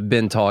that have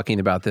been talking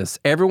about this.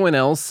 Everyone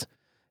else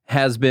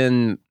has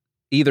been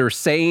either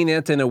saying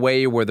it in a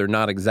way where they're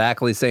not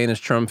exactly saying it's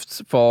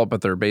Trump's fault,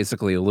 but they're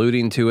basically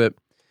alluding to it.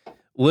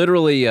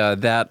 Literally,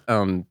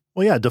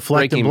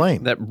 deflect and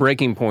blame. That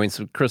breaking points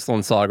with Crystal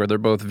and Sagar, they're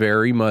both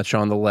very much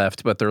on the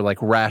left, but they're like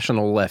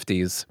rational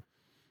lefties.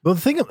 Well,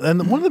 the thing,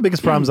 and one of the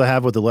biggest problems I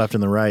have with the left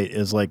and the right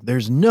is like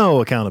there's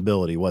no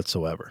accountability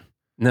whatsoever.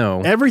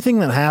 No. Everything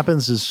that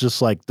happens is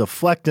just like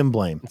deflect and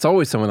blame. It's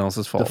always someone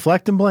else's fault.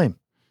 Deflect and blame.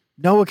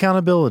 No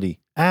accountability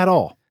at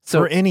all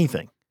for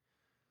anything.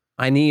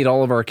 I need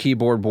all of our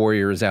keyboard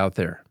warriors out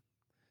there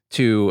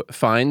to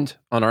find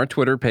on our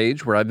Twitter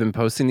page where I've been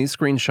posting these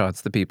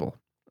screenshots to people.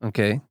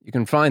 Okay, you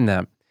can find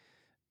that.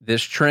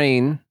 This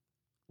train,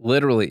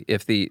 literally,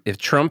 if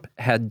Trump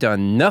had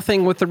done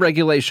nothing with the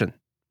regulation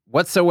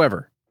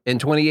whatsoever in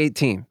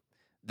 2018,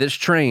 this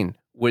train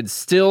would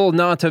still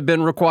not have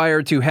been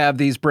required to have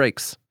these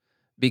brakes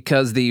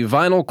because the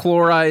vinyl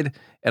chloride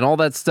and all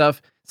that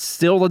stuff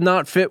still did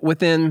not fit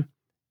within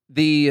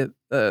the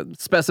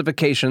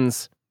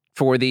specifications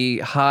for the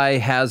high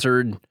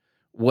hazard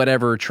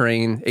whatever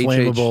train.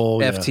 Flammable,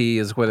 HHFT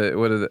is what it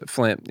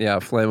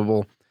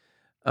flammable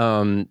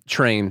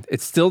train.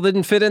 It still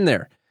didn't fit in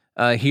there.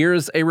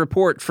 Here's a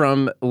report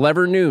from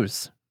Lever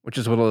News, which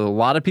is what a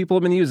lot of people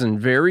have been using.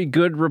 Very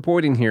good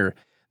reporting here.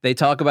 They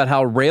talk about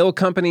how rail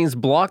companies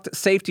blocked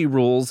safety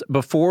rules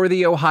before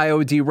the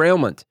Ohio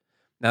derailment.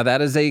 Now,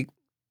 that is a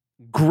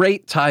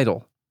great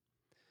title.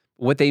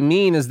 What they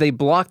mean is they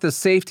blocked the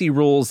safety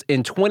rules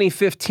in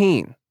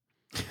 2015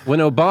 when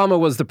Obama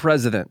was the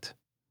president.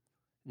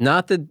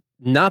 Not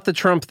the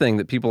Trump thing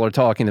that people are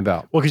talking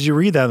about. Well, because you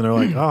read that and they're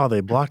like, oh, they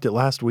blocked it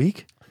last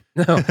week?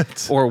 No.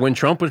 Or when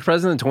Trump was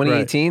president in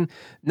 2018? Right.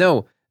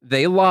 No,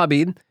 they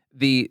lobbied.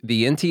 The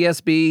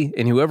NTSB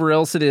and whoever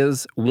else it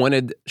is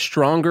wanted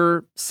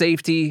stronger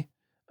safety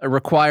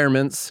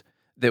requirements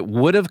that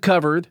would have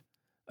covered,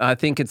 I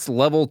think it's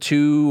level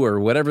 2 or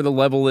whatever the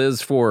level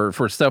is for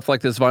stuff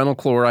like this vinyl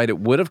chloride. It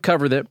would have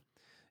covered it.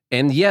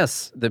 And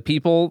yes, the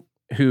people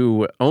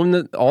who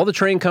own all the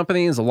train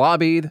companies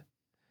lobbied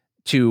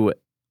to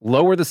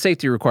lower the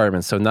safety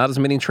requirements, so not as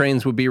many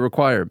trains would be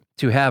required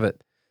to have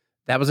it.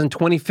 That was in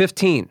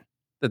 2015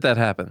 that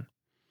happened.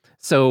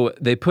 So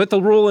they put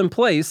the rule in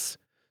place,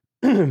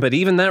 but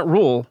even that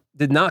rule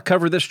did not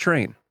cover this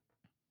train.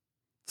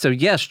 So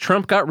yes,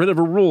 Trump got rid of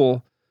a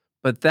rule,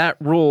 but that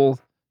rule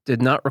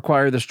did not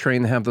require this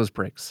train to have those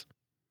brakes.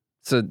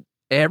 So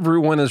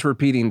everyone is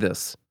repeating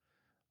this.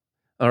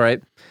 All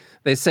right.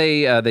 They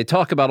say they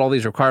talk about all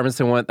these requirements.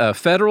 They want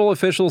federal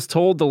officials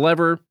told the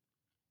lever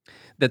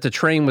that the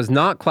train was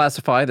not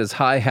classified as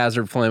high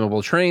hazard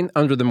flammable train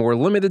under the more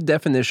limited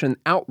definition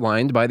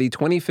outlined by the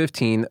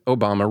 2015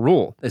 Obama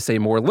rule. They say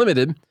more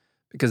limited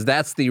because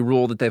that's the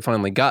rule that they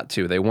finally got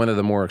to. They wanted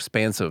a more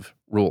expansive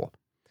rule.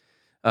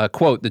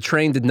 Quote, the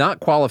train did not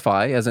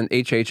qualify as an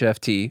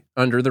HHFT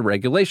under the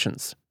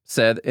regulations,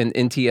 said an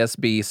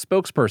NTSB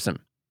spokesperson.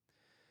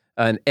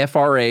 An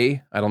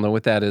FRA, I don't know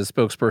what that is,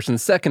 spokesperson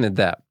seconded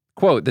that.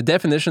 Quote, the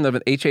definition of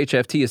an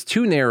HHFT is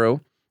too narrow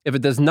if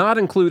it does not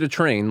include a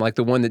train like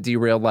the one that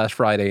derailed last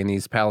Friday in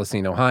East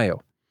Palestine,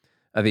 Ohio.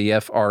 The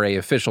FRA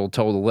official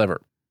told the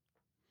lever.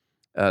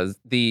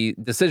 The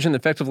decision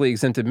effectively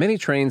exempted many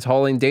trains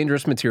hauling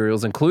dangerous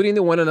materials, including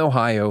the one in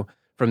Ohio,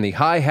 from the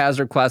high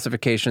hazard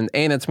classification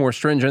and its more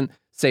stringent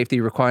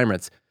safety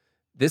requirements.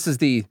 This is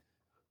the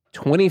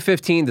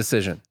 2015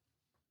 decision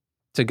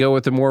to go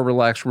with the more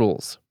relaxed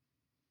rules.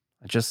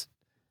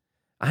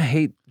 I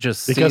hate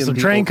just because some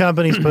people... train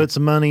companies put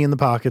some money in the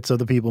pockets of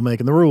the people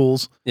making the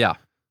rules. Yeah.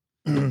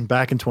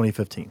 Back in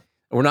 2015.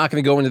 We're not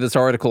going to go into this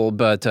article,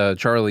 but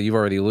Charlie, you've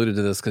already alluded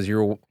to this because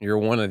you're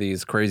one of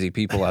these crazy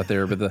people out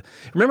there. But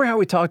remember how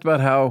we talked about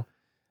how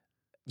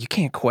you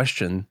can't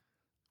question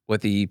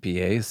what the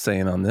EPA is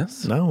saying on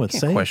this? No, it's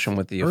safe. Question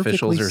what the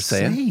officials are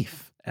saying.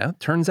 Safe. Yeah,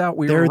 turns out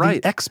we They're were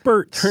right. The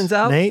experts. Turns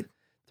out, Nate.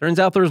 Turns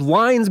out there's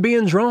lines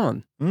being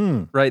drawn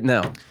right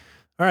now.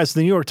 All right, so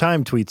the New York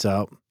Times tweets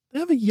out, they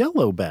have a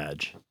yellow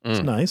badge.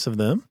 It's nice of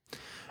them.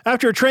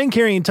 After a train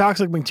carrying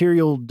toxic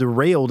material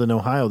derailed in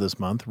Ohio this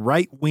month,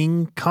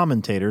 right-wing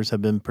commentators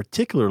have been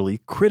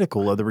particularly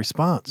critical of the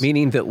response.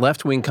 Meaning that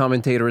left-wing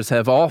commentators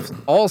have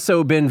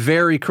also been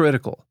very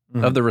critical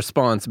of the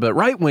response, but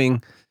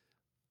right-wing,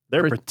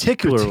 they're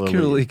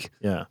particularly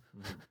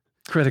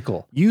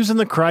critical. Using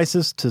the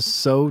crisis to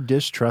sow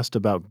distrust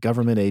about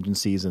government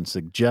agencies and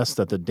suggest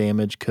that the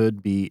damage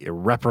could be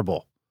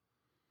irreparable.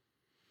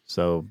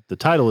 So the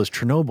title is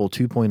Chernobyl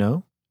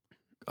 2.0.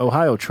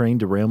 Ohio train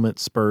derailment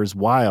spurs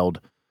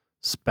wild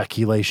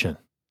speculation.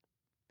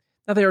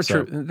 Now they are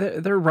true.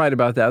 They're right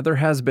about that. There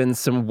has been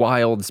some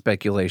wild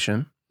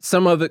speculation.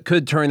 Some of it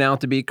could turn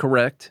out to be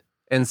correct,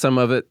 and some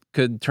of it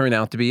could turn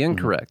out to be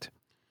incorrect.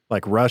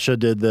 Like Russia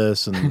did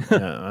this, and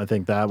I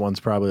think that one's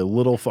probably a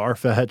little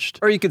far-fetched.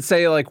 Or you could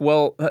say like,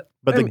 well...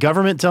 but the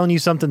government telling you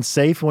something's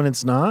safe when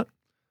it's not?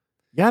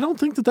 Yeah, I don't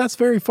think that that's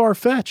very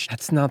far-fetched.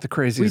 That's not the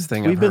craziest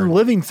thing We've been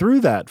living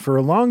through that for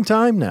a long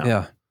time now.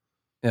 Yeah,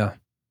 yeah.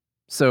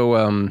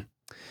 So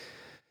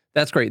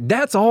that's great.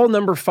 That's all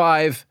number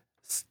 5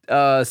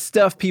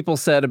 stuff people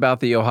said about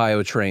the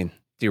Ohio train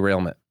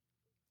derailment.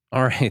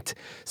 All right.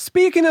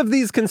 Speaking of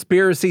these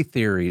conspiracy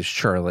theories,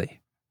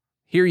 Charlie,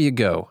 here you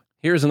go.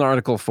 Here's an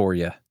article for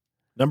you.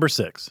 Number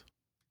 6.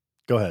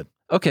 Go ahead.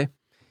 Okay.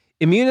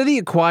 Immunity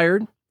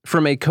acquired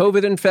from a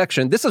COVID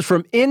infection. This is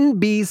from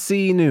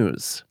NBC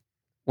News,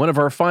 one of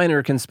our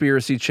finer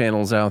conspiracy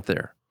channels out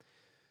there.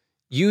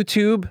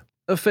 YouTube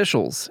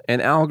officials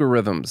and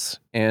algorithms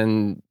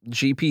and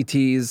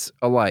GPTs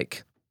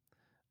alike.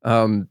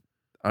 I'm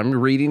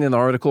reading an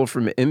article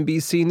from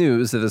NBC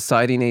News that is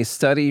citing a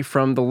study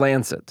from The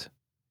Lancet.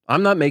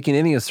 I'm not making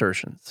any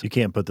assertions. You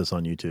can't put this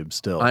on YouTube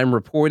still. I'm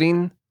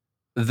reporting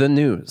the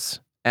news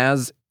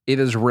as it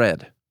is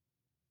read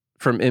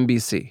from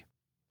NBC.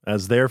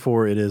 As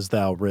therefore it is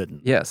thou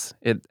written. Yes,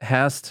 it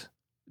has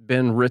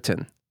been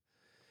written.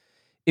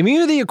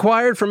 Immunity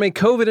acquired from a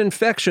COVID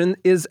infection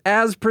is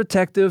as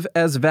protective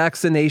as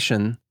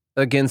vaccination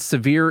against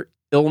severe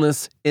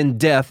illness and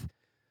death,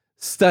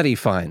 study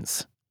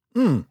finds.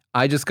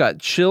 I just got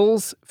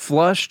chills,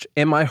 flushed,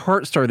 and my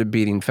heart started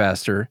beating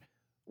faster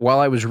while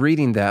I was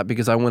reading that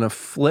because I want to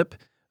flip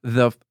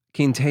the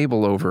fucking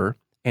table over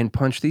and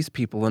punch these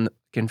people in the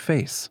fucking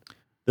face.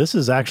 This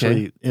is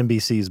actually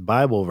NBC's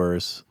Bible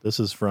verse.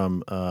 This is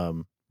from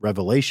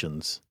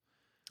Revelations.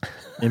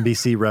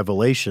 NBC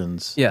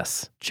Revelations.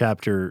 Yes.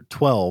 Chapter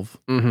 12,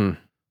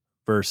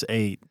 verse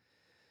 8,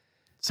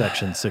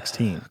 section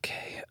 16.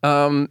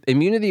 Okay.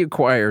 Immunity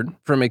acquired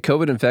from a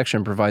COVID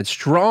infection provides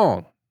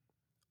strong,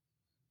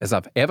 as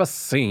I've ever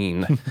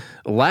seen,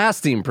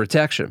 lasting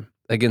protection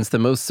against the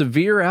most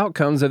severe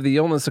outcomes of the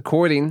illness,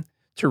 according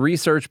to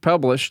research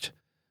published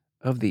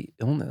of the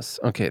illness.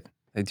 Okay.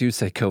 They do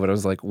say COVID. I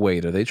was like,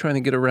 wait, are they trying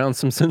to get around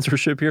some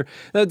censorship here?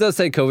 No, it does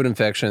say COVID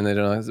infection. They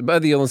don't know.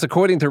 But the illness,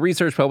 according to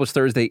research published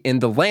Thursday in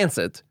The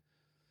Lancet,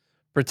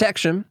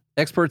 protection,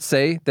 experts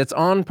say, that's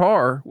on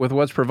par with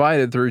what's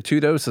provided through 2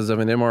 doses of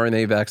an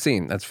mRNA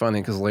vaccine. That's funny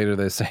because later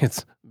they say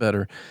it's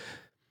better.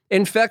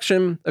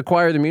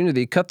 Infection-acquired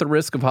immunity cut the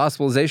risk of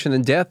hospitalization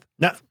and death.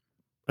 No,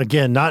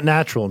 again, not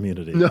natural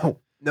immunity. No.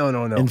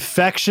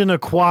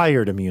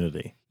 Infection-acquired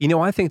immunity. You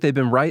know, I think they've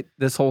been right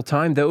this whole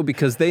time, though,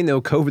 because they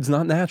know COVID's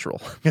not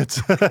natural.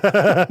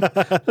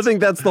 I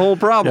think that's the whole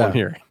problem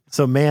here.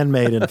 So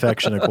man-made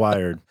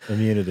infection-acquired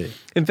immunity.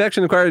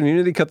 Infection-acquired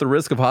immunity cut the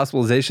risk of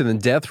hospitalization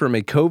and death from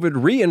a COVID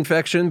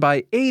reinfection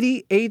by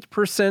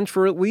 88%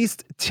 for at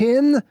least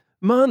 10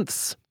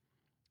 months.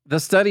 The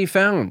study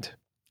found.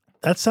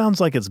 That sounds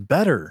like it's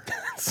better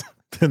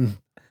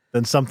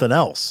than something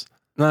else.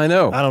 I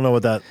know. I don't know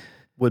what that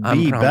would I'm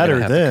be probably better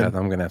gonna have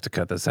than. I'm going to have to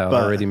cut this out.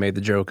 But- I already made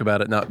the joke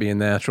about it not being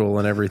natural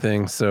and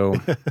everything. So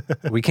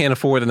we can't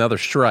afford another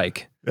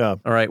strike. Yeah.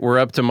 All right. We're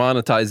up to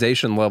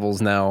monetization levels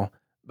now,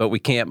 but we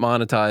can't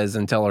monetize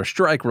until our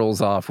strike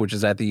rolls off, which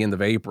is at the end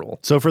of April.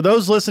 So for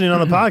those listening on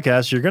the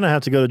podcast, you're going to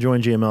have to go to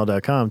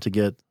joingml.com to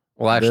get.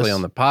 Well, actually, This-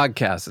 on the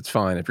podcast, it's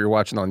fine. If you're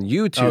watching on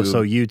YouTube, Oh,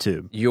 so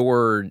YouTube.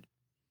 your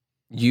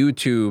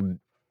YouTube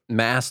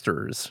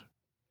masters.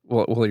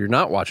 Well, you're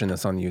not watching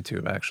this on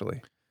YouTube,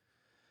 actually.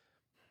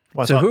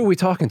 Well, I So thought, who are we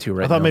talking to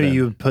right I now? thought maybe Ben?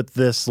 you would put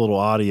this little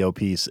audio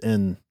piece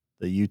in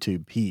the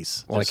YouTube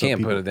piece. Well, I just so can't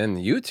people- put it in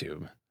the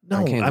YouTube.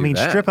 No, can't I do mean,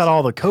 that. strip out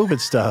all the COVID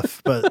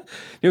stuff. But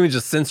You would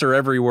just censor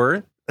every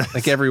word,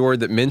 like every word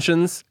that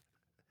mentions.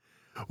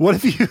 what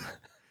if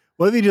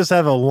you just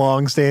have a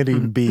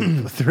long-standing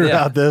beep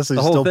throughout this and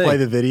the whole still play thing.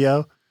 the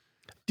video?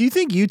 Do you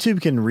think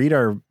YouTube can read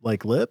our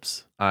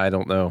lips? I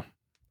don't know.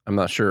 I'm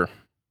not sure.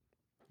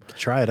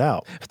 Try it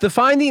out. The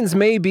findings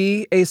may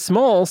be a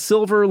small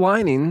silver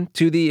lining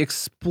to the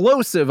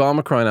explosive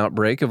Omicron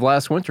outbreak of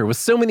last winter. With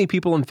so many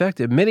people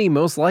infected, many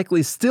most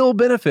likely still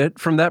benefit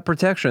from that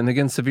protection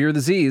against severe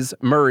disease,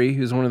 Murray,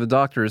 who's one of the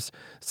doctors,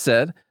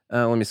 said.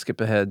 Let me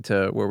skip ahead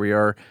to where we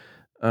are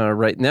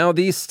right now.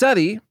 The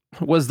study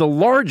was the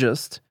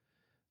largest.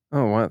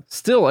 Oh, wow.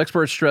 Still,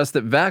 experts stress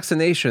that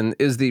vaccination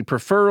is the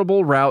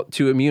preferable route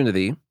to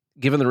immunity,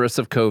 given the risks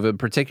of COVID,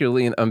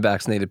 particularly in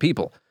unvaccinated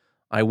people.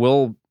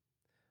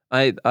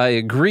 I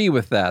agree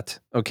with that.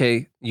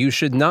 Okay. You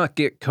should not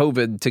get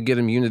COVID to get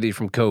immunity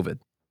from COVID.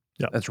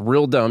 Yeah. That's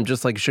real dumb.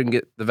 Just like you shouldn't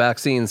get the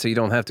vaccine so you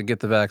don't have to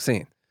get the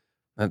vaccine.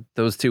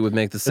 Those two would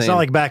make the same. It's not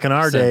like back in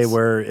our day sense.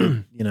 where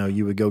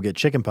you would go get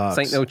chicken pox.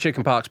 This ain't no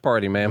chicken pox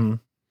party, man. Mhm. All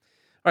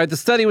right. The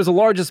study was the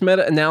largest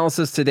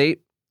meta-analysis to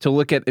date to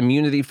look at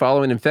immunity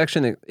following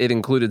infection. It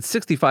included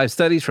 65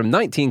 studies from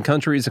 19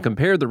 countries and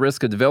compared the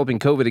risk of developing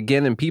COVID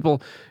again in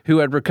people who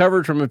had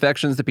recovered from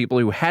infections to people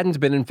who hadn't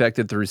been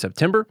infected through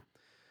September.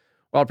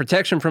 While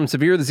protection from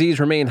severe disease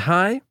remained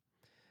high,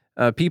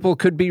 people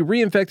could be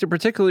reinfected,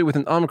 particularly with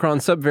an Omicron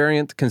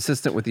subvariant,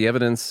 consistent with the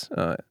evidence.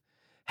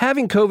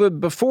 Having COVID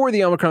before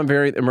the Omicron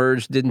variant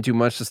emerged didn't do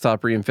much to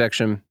stop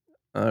reinfection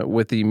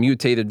with the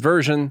mutated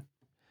version.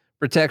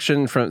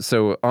 Protection from,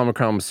 so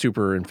Omicron was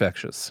super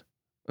infectious,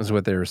 is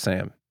what they were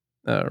saying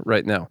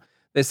right now.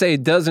 They say,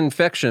 does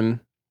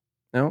infection,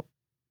 no,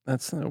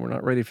 we're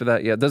not ready for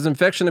that yet. Does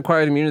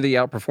infection-acquired immunity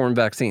outperform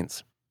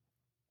vaccines?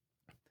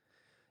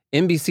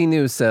 NBC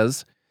News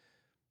says,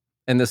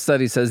 and the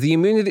study says, the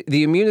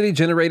immunity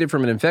generated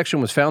from an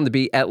infection was found to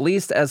be at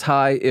least as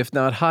high, if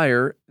not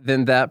higher,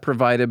 than that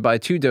provided by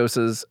 2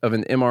 doses of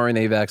an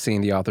mRNA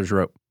vaccine, the authors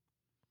wrote.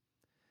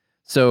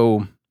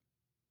 So,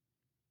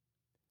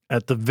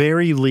 At the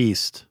very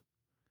least,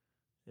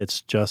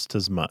 it's just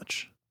as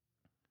much.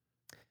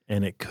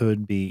 And it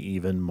could be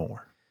even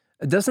more.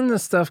 doesn't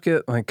this stuff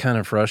get like kind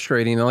of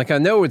frustrating? Like, I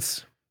know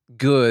it's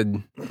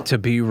good to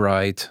be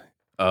right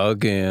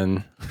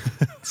again.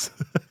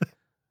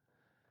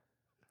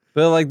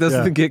 But like,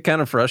 doesn't it get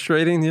kind of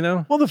frustrating, you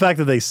know? Well, the fact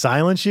that they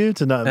silence you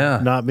to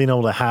not being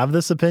able to have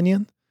this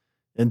opinion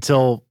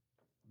until,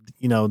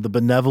 the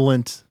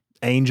benevolent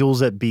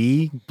angels at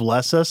B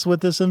bless us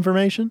with this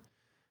information.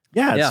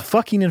 Yeah, it's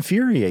fucking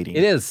infuriating.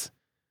 It is.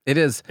 It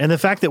is. And the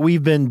fact that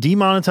we've been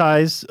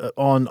demonetized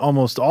on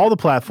almost all the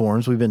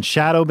platforms, we've been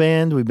shadow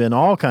banned, we've been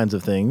all kinds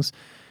of things.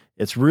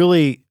 It's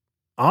really,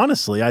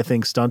 honestly, I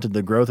think stunted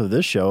the growth of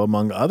this show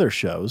among other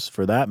shows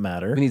for that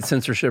matter. We need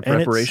censorship And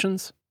it's-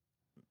 reparations.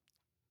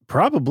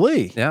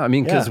 Probably. Yeah, I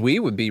mean, because we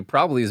would be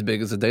probably as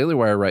big as the Daily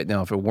Wire right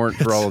now if it weren't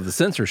for all of the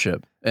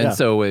censorship. And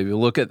so if you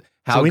look at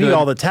how so we good, need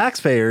all the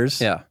taxpayers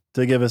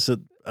to give us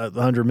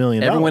 $100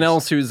 million. Everyone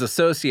else who's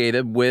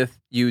associated with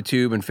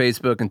YouTube and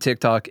Facebook and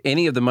TikTok,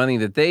 any of the money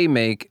that they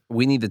make,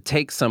 we need to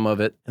take some of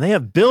it. And they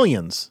have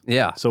billions.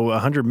 Yeah. So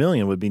 $100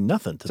 million would be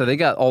nothing to So they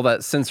got all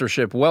that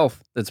censorship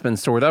wealth that's been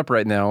stored up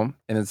right now.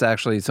 And it's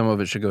actually, some of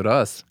it should go to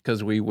us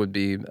because we would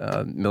be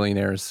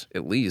millionaires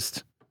at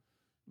least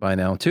by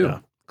now too,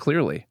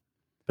 clearly.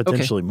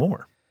 Potentially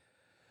more.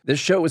 This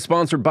show is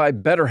sponsored by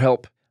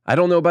BetterHelp. I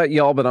don't know about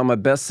y'all, but I'm my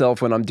best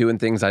self when I'm doing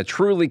things I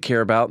truly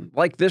care about,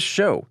 like this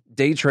show,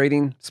 day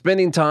trading,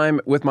 spending time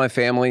with my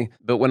family.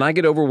 But when I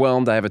get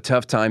overwhelmed, I have a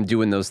tough time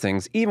doing those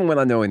things, even when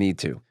I know I need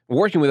to.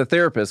 Working with a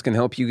therapist can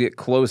help you get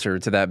closer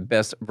to that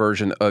best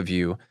version of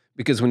you,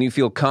 because when you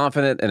feel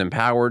confident and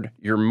empowered,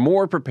 you're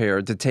more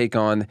prepared to take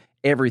on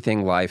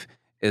everything life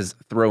is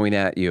throwing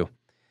at you.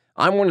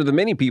 I'm one of the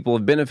many people who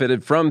have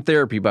benefited from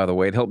therapy, by the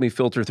way. It helped me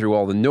filter through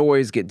all the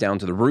noise, get down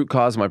to the root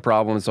cause of my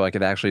problems so I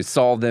could actually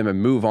solve them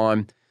and move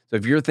on. So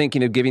if you're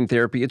thinking of giving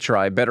therapy a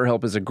try,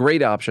 BetterHelp is a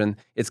great option.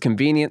 It's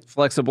convenient,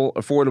 flexible,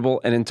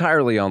 affordable, and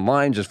entirely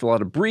online. Just fill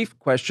out a brief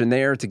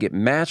questionnaire to get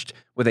matched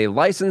with a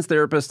licensed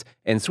therapist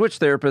and switch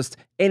therapists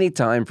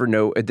anytime for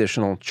no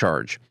additional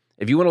charge.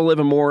 If you want to live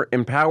a more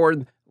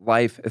empowered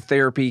life,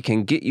 therapy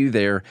can get you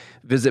there.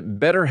 Visit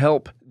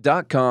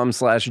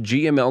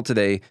BetterHelp.com/GML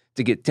today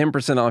to get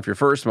 10% off your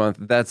first month.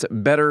 That's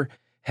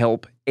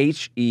BetterHelp,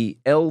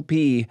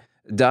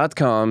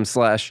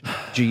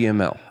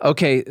 Indeed.com/GML.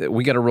 Okay,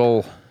 we got to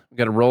roll. We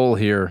got to roll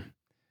here.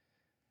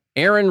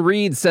 Aaron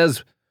Reed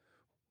says,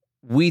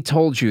 we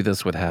told you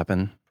this would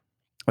happen.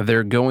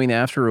 They're going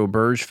after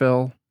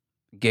Obergefell,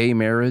 gay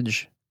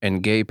marriage,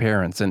 and gay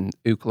parents in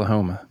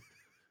Oklahoma.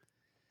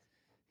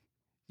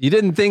 You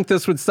didn't think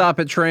this would stop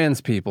at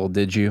trans people,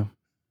 did you?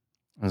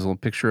 There's a little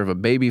picture of a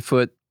baby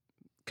foot,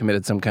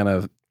 committed some kind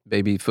of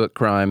baby foot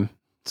crime.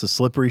 It's a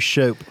slippery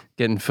slope.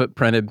 Getting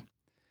footprinted.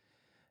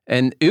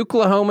 An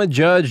Oklahoma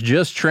judge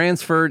just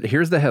transferred.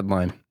 Here's the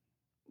headline.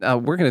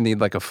 We're going to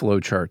need like a flow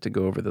chart to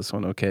go over this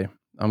one, okay?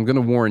 I'm going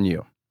to warn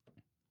you.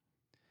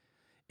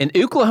 An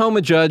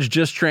Oklahoma judge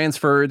just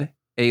transferred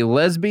a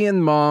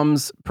lesbian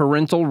mom's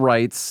parental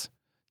rights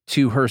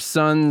to her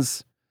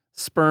son's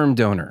sperm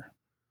donor.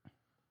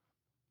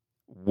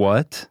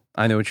 What?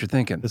 I know what you're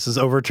thinking. This is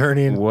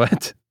overturning.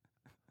 What?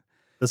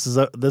 This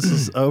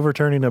is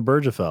overturning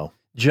Obergefell.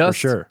 Just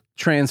for sure.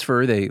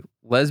 Transferred a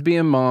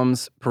lesbian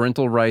mom's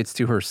parental rights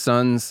to her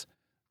son's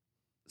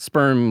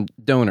sperm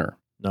donor.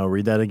 No,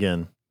 read that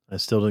again. I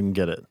still didn't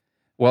get it.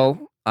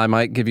 Well, I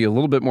might give you a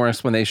little bit more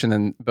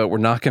explanation, but we're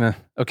not going to.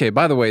 Okay,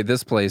 by the way,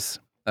 this place,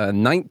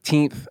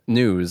 19th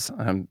News,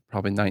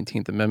 probably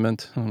 19th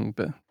Amendment, I'm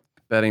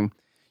betting,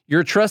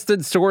 your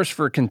trusted source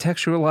for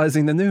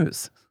contextualizing the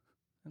news.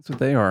 That's what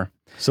they are.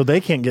 So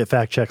they can't get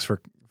fact checks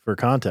for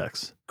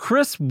context.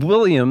 Chris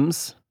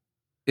Williams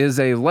is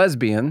a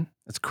lesbian.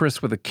 It's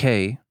Chris with a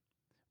K.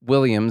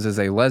 Williams is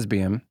a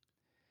lesbian.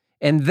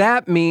 And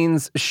that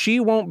means she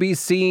won't be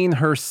seeing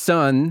her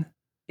son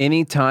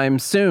anytime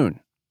soon.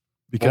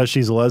 Because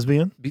she's a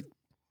lesbian?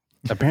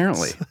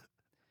 Apparently.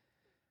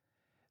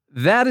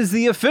 That is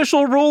the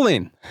official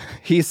ruling.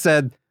 He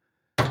said,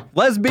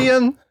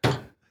 lesbian.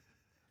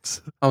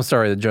 I'm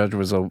sorry, the judge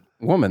was a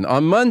woman.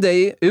 On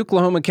Monday,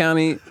 Oklahoma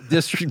County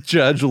District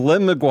Judge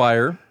Lynn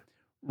McGuire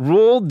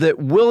ruled that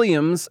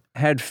Williams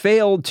had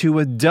failed to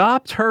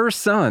adopt her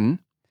son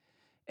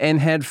and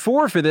had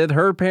forfeited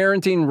her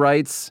parenting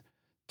rights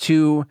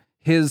to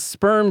his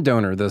sperm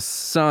donor, the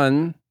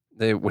son,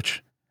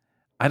 which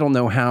I don't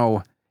know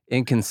how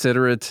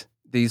inconsiderate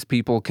these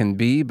people can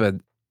be, but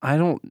I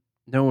don't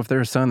know if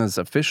their son is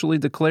officially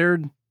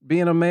declared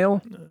being a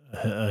male.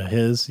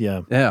 Yeah.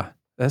 Yeah,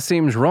 that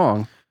seems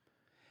wrong.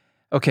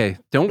 Okay,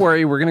 don't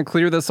worry. We're going to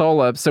clear this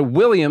all up. So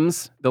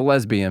Williams, the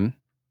lesbian,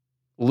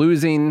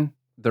 losing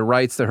the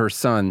rights to her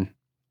son.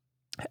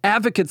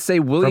 Advocates say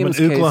Williams'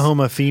 from an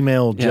Oklahoma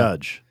female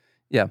judge.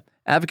 Yeah.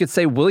 Advocates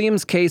say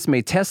Williams' case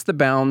may test the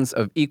bounds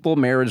of equal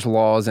marriage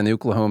laws in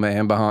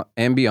Oklahoma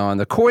and beyond.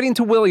 According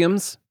to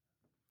Williams,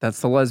 that's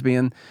the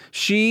lesbian,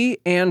 she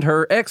and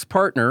her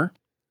ex-partner,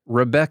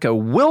 Rebecca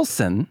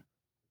Wilson.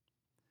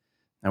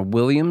 Now,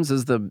 Williams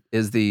is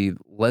the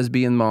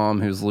lesbian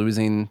mom who's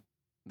losing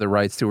the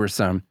rights to her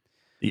son.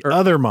 The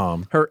other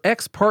mom. Her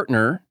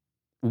ex-partner,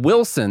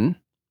 Wilson,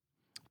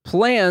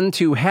 planned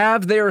to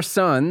have their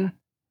son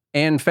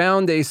and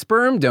found a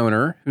sperm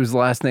donor whose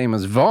last name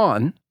is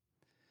Vaughn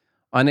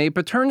on a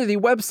paternity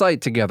website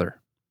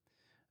together.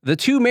 The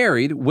two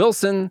married,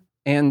 Wilson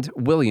and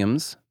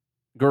Williams,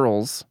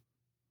 girls,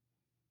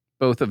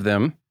 both of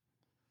them,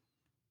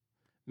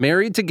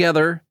 married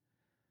together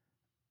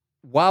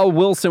while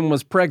Wilson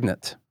was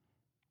pregnant.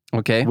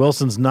 Okay.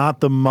 Wilson's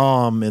not the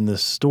mom in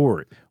this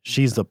story.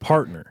 She's the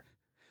partner.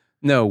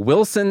 No,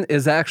 Wilson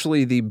is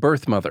actually the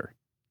birth mother.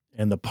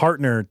 And the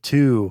partner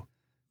to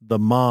the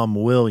mom,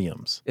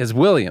 Williams. Is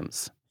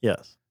Williams.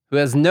 Yes. Who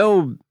has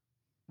no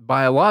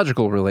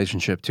biological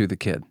relationship to the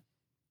kid.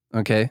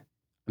 Okay?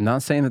 I'm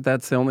not saying that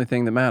that's the only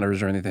thing that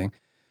matters or anything.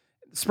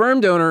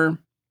 Sperm donor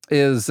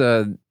is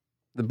the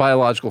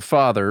biological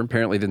father.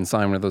 Apparently didn't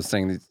sign one of those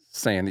things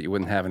saying that you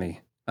wouldn't have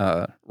any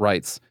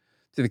rights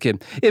to the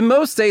kid. In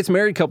most states,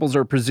 married couples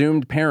are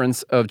presumed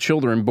parents of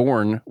children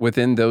born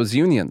within those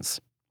unions.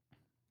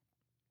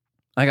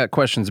 I got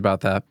questions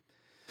about that.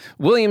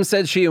 Williams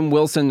said she and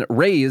Wilson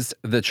raised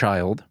the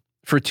child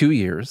for 2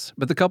 years,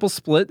 but the couple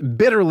split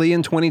bitterly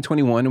in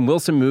 2021, and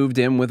Wilson moved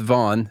in with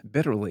Vaughn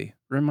bitterly.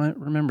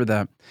 Remember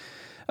that.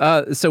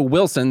 So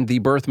Wilson, the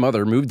birth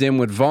mother, moved in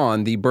with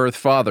Vaughn, the birth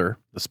father,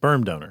 the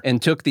sperm donor,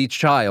 and took the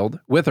child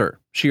with her.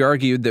 She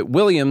argued that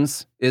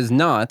Williams is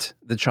not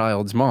the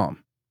child's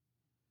mom.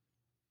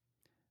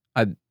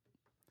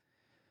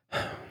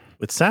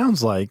 It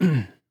sounds like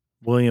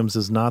Williams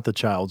is not the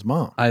child's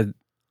mom.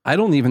 I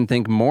don't even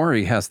think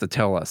Maury has to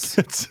tell us.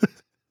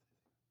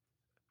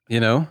 You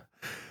know?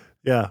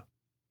 Yeah.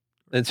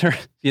 It's her,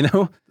 you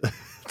know?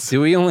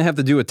 Do we only have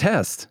to do a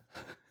test?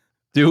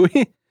 Do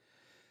we?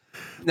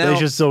 Now, they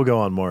should still go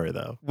on Maury,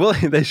 though. Well,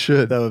 they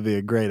should. That would be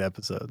a great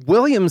episode.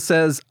 Williams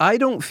says, I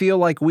don't feel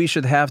like we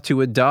should have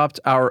to adopt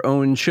our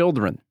own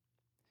children.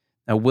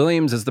 Now,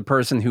 Williams is the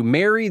person who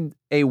married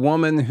a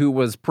woman who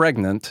was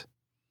pregnant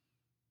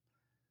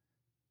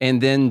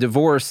and then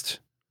divorced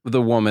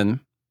the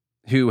woman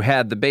who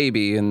had the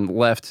baby and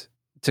left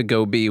to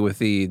go be with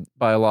the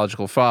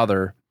biological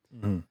father.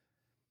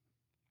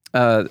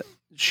 Mm-hmm.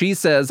 She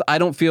says, I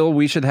don't feel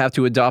we should have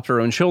to adopt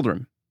our own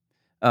children.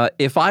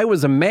 If I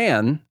was a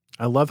man...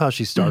 I love how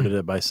she started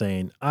it by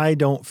saying, I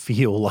don't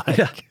feel like.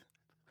 Yeah.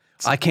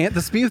 I can't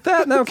dispute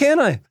that now, can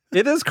I?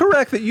 It is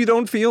correct that you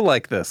don't feel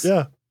like this.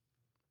 Yeah.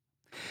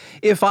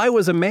 If I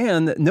was a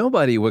man,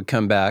 nobody would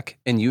come back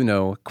and,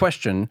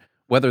 question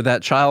whether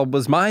that child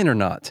was mine or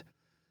not.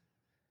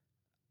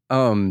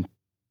 You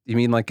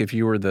mean like if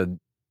you were the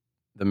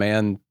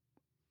man,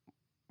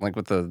 like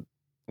with the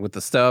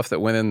stuff that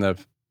went in the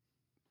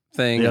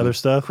thing, The other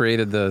stuff?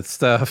 created the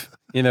stuff,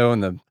 and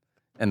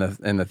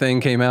the thing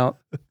came out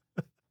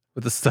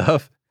with the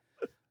stuff.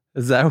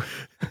 Is that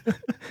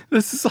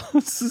this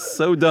is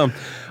so dumb?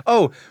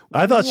 Oh,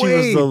 I thought she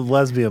was the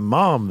lesbian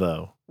mom,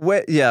 though.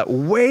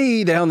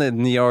 Way down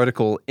in the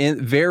article,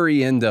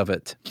 very end of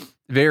it.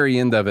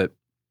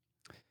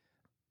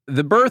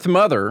 The birth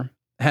mother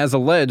has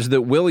alleged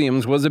that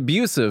Williams was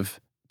abusive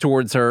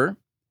towards her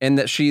and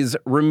that she's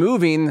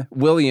removing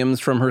Williams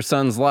from her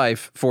son's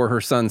life for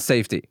her son's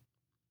safety.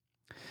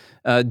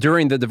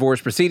 During the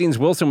divorce proceedings,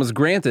 Wilson was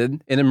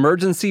granted an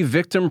emergency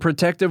victim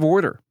protective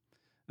order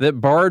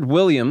that barred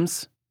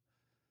Williams,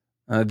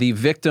 the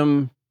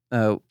victim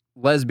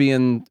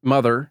lesbian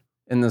mother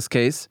in this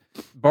case,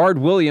 barred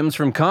Williams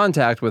from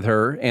contact with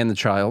her and the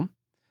child.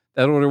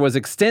 That order was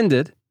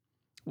extended.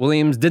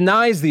 Williams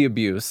denies the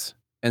abuse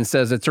and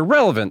says it's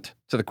irrelevant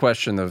to the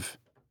question of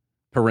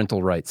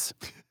parental rights.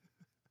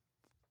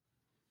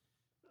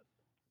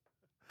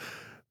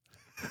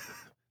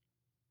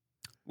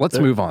 Let's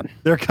move on.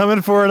 They're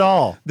coming for it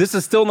all. This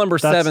is still number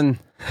 7.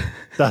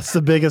 That's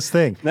the biggest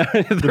thing.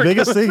 The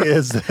biggest thing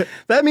is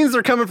that means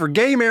they're coming for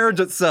gay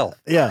marriage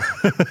itself. Yeah.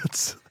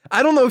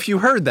 I don't know if you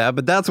heard that,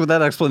 but that's what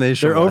that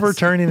explanation They're was.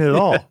 overturning it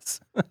all. Yes.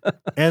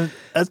 And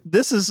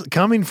this is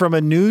coming from a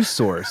news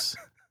source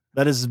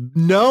that is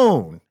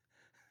known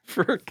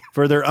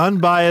for their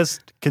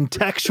unbiased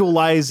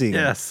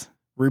contextualizing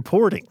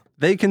reporting.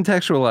 They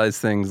contextualize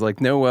things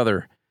like no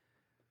other.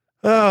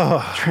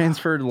 Oh,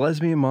 Transferred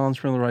lesbian mom's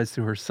parental rights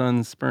to her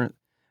son's sperm.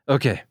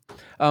 Okay.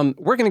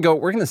 We're going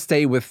to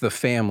stay with the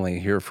family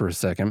here for a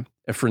second.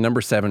 For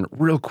number 7,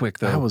 real quick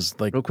though. that was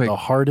like real quick. the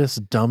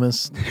hardest,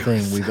 dumbest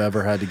thing we've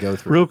ever had to go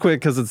through. Real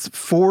quick, because it's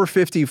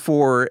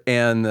 4:54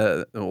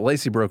 and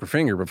Lacey broke her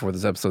finger before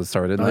this episode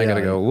started, and I got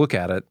to go look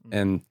at it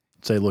and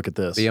say, look at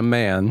this. be a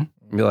man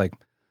and be like,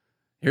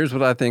 here's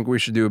what I think we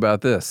should do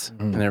about this.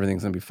 And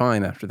everything's going to be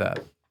fine after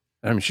that.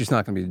 I mean, she's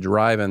not going to be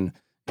driving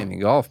any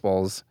golf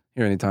balls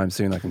here anytime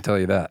soon, I can tell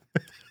you that.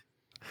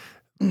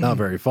 Not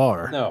very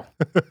far. No.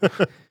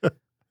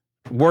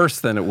 Worse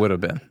than it would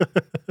have been.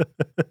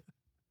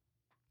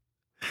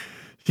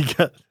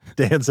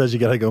 Dan says you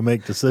got to go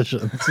make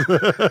decisions.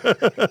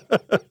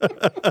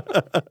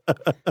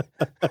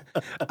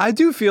 I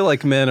do feel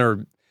like men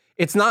are,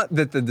 it's not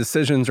that the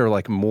decisions are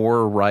like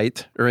more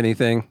right or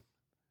anything,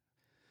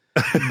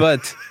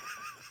 but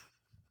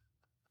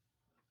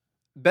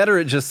better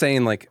at just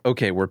saying like,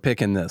 okay, we're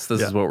picking this.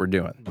 This is what we're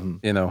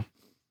doing,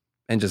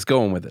 and just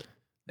going with it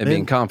and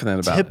being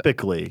confident about it.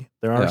 Typically,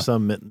 there are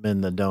some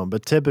men that don't,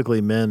 but typically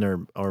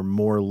men are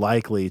more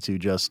likely to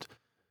just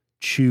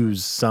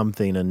choose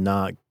something and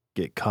not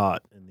get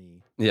caught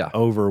in the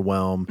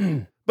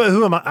overwhelm. But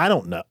who am I? I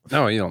don't know.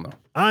 No, you don't know.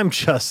 I'm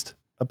just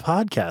a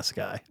podcast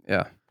guy.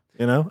 Yeah.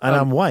 And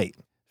I'm white.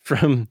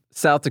 From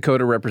South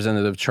Dakota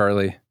Representative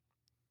Charlie.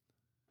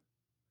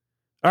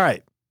 All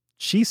right.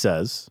 She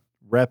says,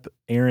 Rep.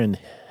 Erin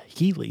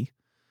Healy,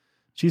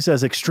 she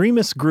says,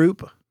 extremist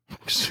group.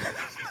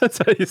 That's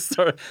how you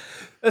start.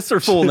 That's her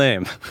full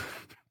name.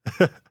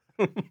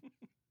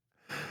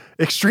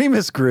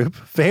 Extremist group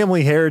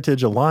Family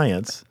Heritage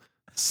Alliance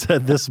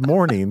said this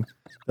morning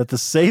that the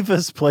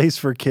safest place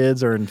for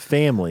kids are in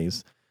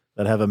families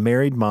that have a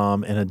married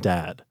mom and a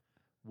dad.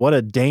 What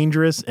a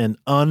dangerous and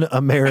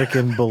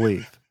un-American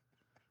belief.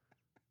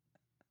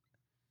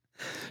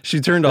 She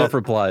turned off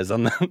replies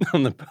on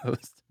the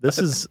post. This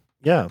is,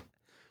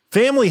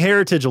 Family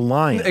Heritage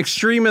Alliance.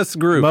 Extremist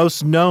group.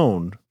 Most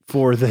known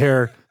for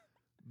their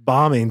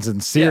bombings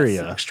in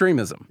Syria. Yes,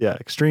 extremism. Yeah,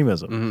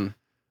 extremism.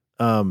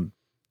 Mm-hmm.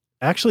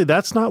 Actually,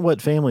 that's not what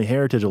Family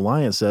Heritage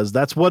Alliance says.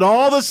 That's what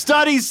all the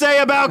studies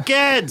say about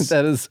kids.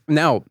 That is,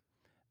 now,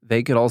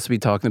 they could also be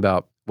talking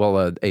about,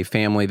 a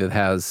family that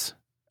has,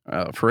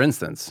 for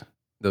instance,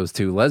 those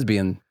 2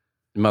 lesbian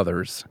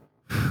mothers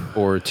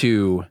or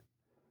 2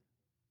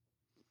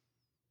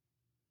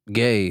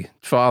 gay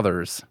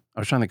fathers.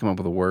 I was trying to come up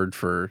with a word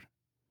for,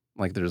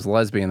 like, there's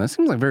lesbian. That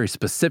seems like a very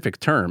specific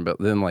term, but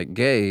then, like,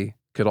 gay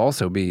could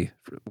also be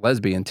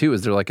lesbian, too.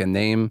 Is there, like, a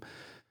name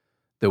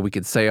that we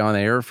could say on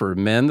air for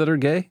men that are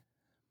gay?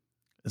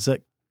 Is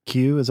that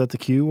Q? Is that the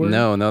Q word?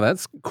 No,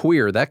 that's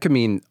queer. That could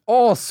mean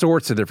all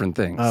sorts of different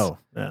things. Oh,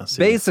 yeah. See,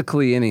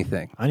 basically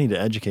anything. I need to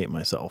educate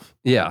myself.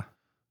 Yeah.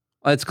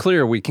 It's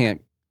clear we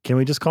can't. Can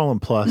we just call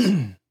them plus?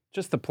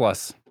 Just the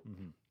plus.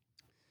 Mm-hmm.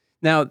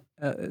 Now,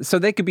 so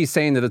they could be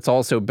saying that it's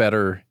also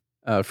better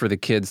for the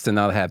kids to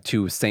not have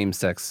 2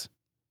 same-sex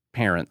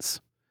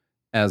parents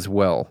as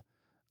well.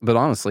 But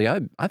honestly,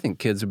 I think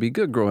kids would be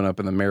good growing up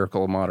in the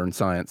miracle of modern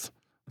science.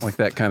 Like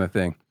that kind of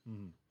thing.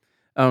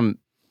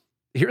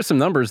 Here's some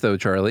numbers, though,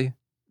 Charlie.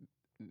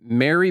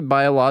 married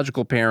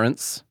biological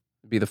parents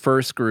would be the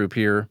first group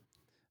here.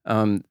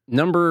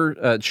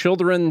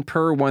 Children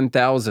per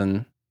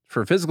 1,000.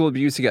 For physical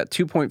abuse, you got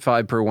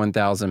 2.5 per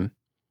 1,000.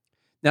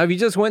 Now, if you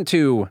just went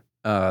to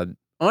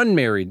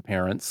unmarried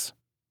parents,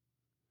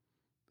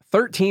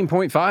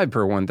 13.5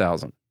 per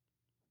 1,000.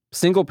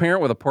 Single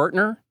parent with a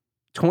partner,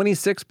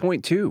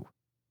 26.2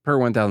 per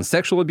 1,000.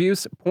 Sexual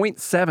abuse,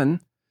 0.7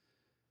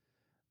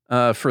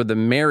 for the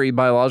married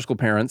biological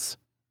parents.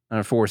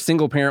 For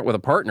single parent with a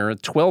partner,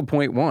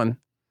 12.1.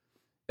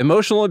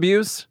 Emotional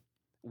abuse,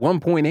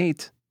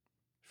 1.8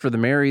 for the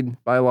married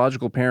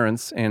biological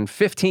parents, and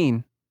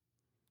 15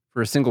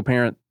 for a single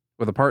parent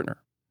with a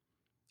partner.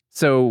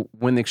 So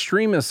when the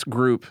extremist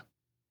group,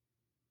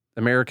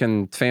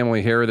 American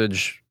Family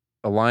Heritage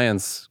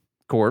Alliance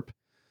Corp,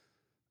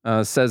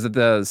 says that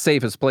the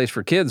safest place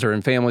for kids are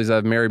in families that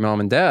have married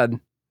mom and dad,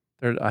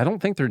 I don't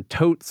think they're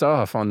totes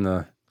off on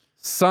the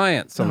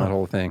science on that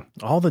whole thing.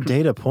 All the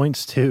data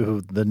points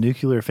to the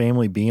nuclear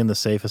family being the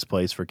safest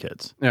place for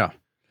kids. Yeah.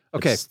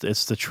 Okay.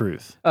 It's the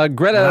truth.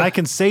 Greta. And I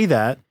can say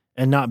that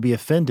and not be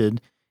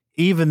offended,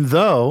 even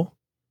though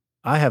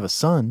I have a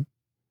son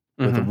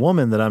with a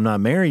woman that I'm not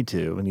married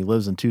to, and he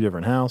lives in 2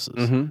 different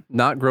houses.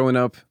 Not growing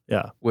up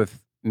Yeah. with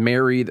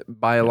married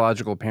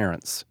biological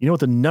parents. You know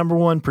what the number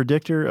one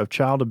predictor of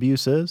child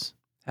abuse is?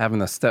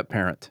 Having a step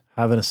parent.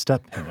 Having a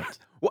step parent.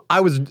 Well,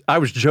 I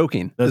was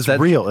joking. That's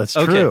real. That's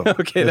true.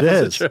 Okay, it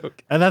that's is. a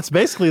joke. And that's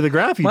basically the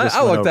graph you just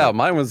I went looked over. out.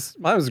 Mine was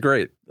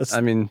great.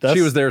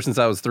 She was there since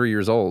I was 3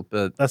 years old.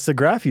 But that's the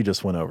graph you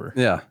just went over.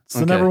 Yeah. It's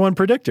the number one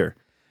predictor.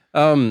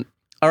 All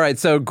right.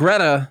 So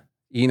Greta,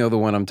 you know the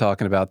one I'm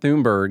talking about,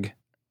 Thunberg,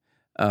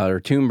 or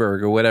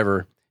Thunberg or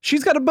whatever.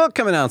 She's got a book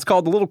coming out. It's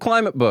called The Little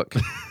Climate Book.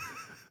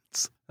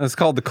 It's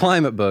called The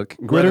Climate Book.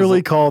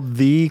 Literally called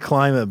The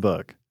Climate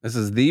Book. This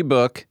is the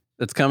book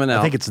that's coming out.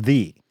 I think it's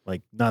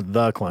not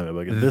the climate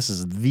book. This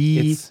is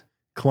the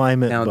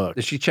climate book.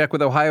 Did she check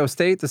with Ohio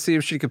State to see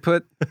if she could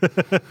put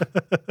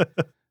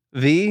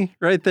the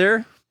right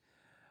there?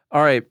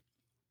 All right.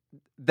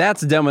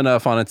 That's dumb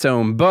enough on its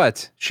own,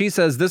 but she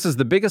says this is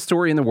the biggest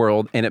story in the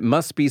world and it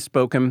must be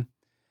spoken.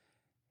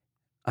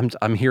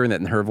 I'm hearing that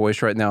in her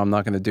voice right now. I'm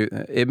not going to do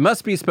it. It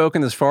must be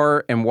spoken as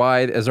far and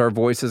wide as our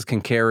voices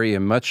can carry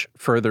and much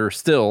further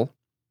still,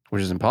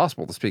 which is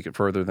impossible to speak it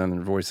further than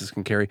their voices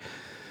can carry.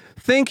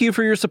 Thank you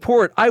for your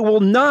support. I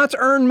will not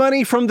earn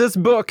money from this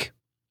book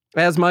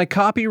as my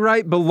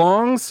copyright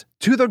belongs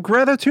to the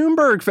Greta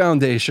Thunberg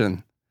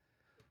Foundation.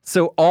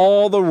 So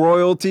all the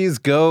royalties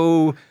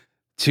go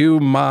to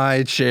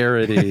my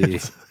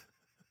charity.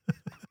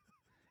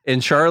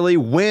 And Charlie,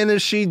 when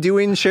is she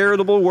doing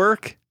charitable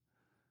work?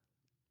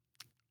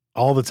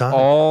 All the time.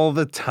 All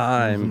the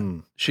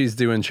time she's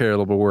doing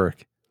charitable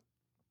work.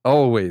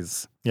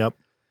 Always. Yep.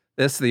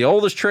 That's the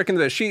oldest trick in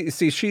that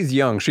she's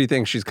young. She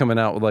thinks she's coming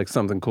out with like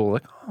something cool.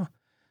 Like, oh, I'm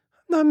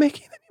not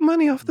making any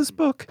money off this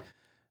book.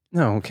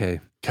 No, okay.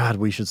 God,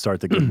 we should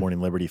start the Good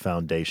Morning Liberty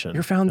Foundation.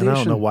 Your foundation. And I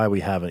don't know why we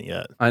haven't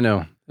yet. I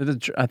know.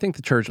 I think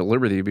the Church of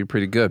Liberty would be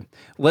pretty good.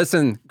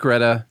 Listen,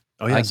 Greta,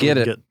 I get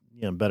it.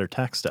 Get, better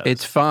tax status.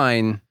 It's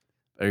fine.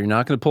 But you're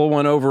not going to pull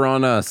one over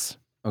on us,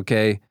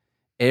 okay?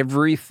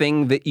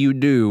 Everything that you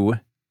do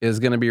is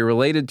going to be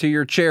related to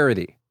your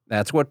charity.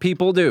 That's what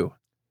people do.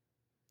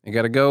 You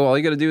got to go. All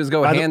you got to do is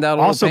go hand out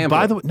a little pamphlet.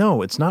 by the way,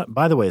 no, it's not.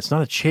 By the way, it's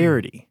not a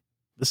charity.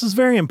 This is a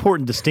very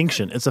important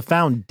distinction. It's a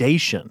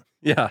foundation.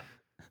 Yeah.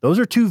 Those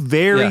are two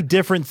very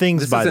different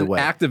things, by the way.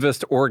 This is an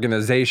activist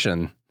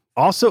organization.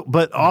 Also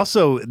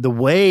the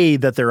way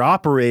that they're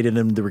operated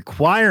and the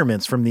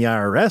requirements from the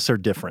IRS are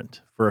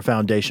different for a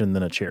foundation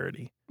than a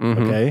charity.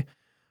 Okay.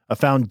 A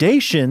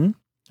foundation,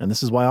 and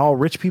this is why all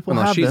rich people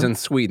have she's them. in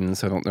Sweden,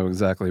 so I don't know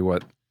exactly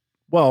what.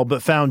 Well,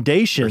 but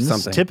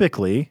foundations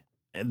typically,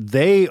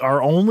 they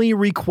are only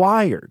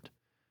required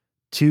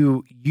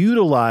to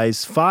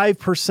utilize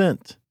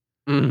 5%.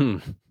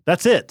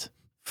 That's it.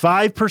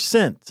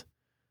 5%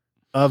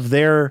 of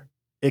their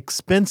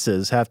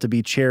expenses have to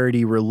be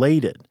charity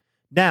related.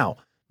 Now,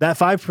 that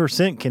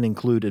 5% can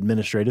include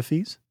administrative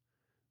fees.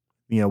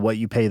 You know, what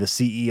you pay the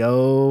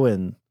CEO,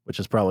 and which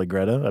is probably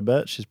Greta, I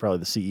bet. She's probably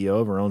the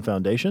CEO of her own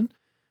foundation.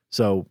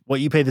 So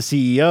what you pay the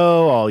CEO,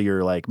 all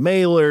your like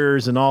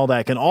mailers and all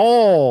that can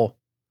all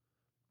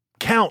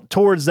count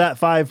towards that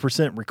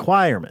 5%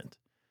 requirement.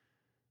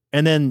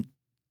 And then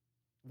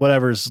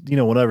whatever's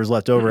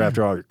left over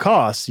after all your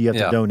costs, you have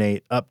to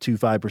donate up to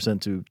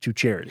 5% to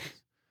charities.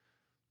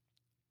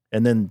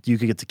 And then you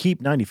could get to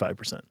keep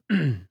 95%.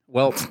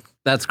 Well,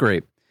 that's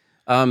great.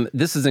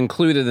 This is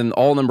included in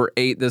all number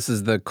 8. This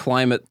is the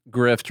climate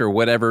grift or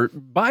whatever.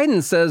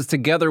 Biden says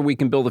together we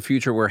can build a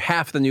future where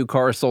half the new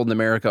cars sold in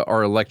America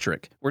are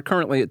electric. We're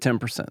currently at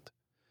 10%.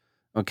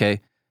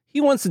 Okay. He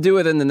wants to do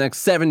it in the next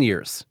 7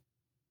 years.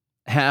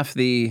 Half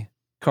the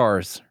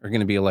cars are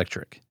going to be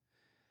electric.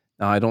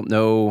 Now, I don't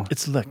know.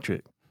 It's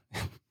electric.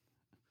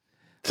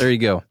 There you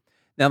go.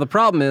 Now, the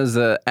problem is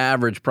the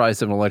average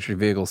price of an electric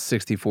vehicle is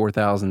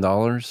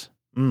 $64,000.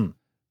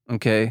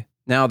 Okay.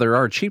 Now, there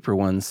are cheaper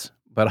ones,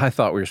 but I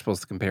thought we were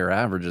supposed to compare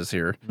averages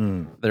here.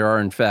 There are,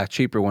 in fact,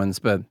 cheaper ones,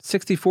 but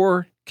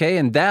 $64K,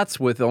 and that's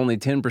with only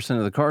 10%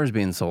 of the cars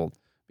being sold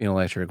being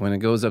electric. When it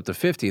goes up to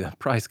 50, the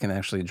price can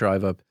actually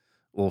drive up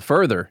a little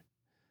further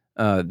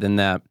than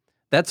that.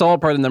 That's all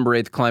part of number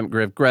 8, the climate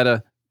grift.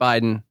 Greta,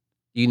 Biden,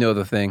 you know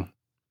the thing.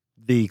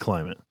 The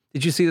climate.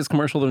 Did you see this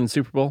commercial during the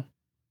Super Bowl?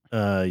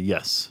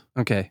 Yes.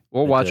 Okay,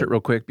 we'll watch it real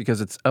quick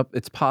because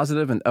it's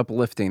positive and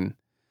uplifting,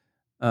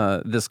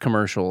 this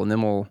commercial, and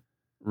then we'll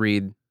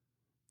read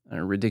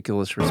a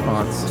ridiculous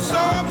response.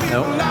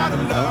 No,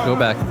 go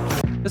back.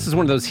 This is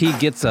one of those He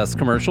Gets Us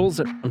commercials.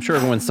 I'm sure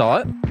everyone saw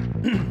it.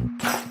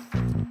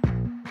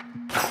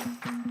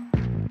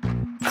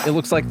 It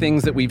looks like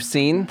things that we've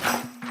seen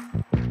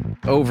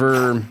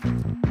over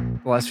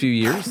the last few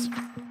years.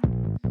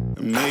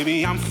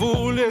 Maybe I'm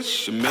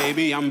foolish,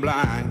 maybe I'm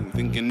blind,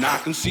 thinking I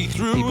can see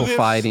through people this,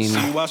 fighting,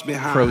 see what's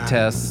behind.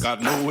 protests.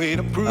 Got no way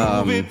to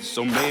prove it,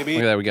 so maybe.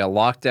 Look at that, we got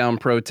lockdown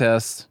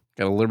protests.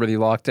 Got a Liberty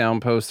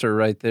lockdown poster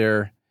right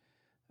there.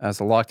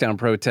 That's a lockdown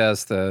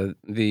protest.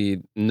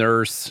 The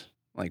nurse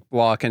like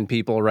blocking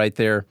people right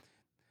there.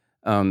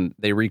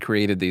 They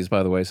recreated these,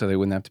 by the way, so they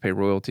wouldn't have to pay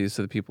royalties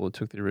to the people who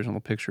took the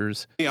original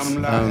pictures.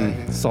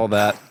 Saw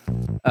that.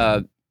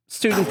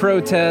 Student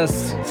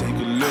protests. Take a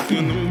look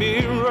in the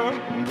mirror.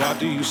 What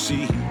do you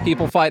see?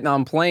 People fighting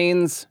on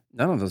planes.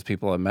 None of those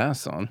people have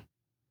masks on.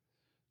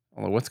 I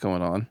don't know what's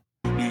going on.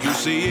 Do you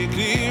see it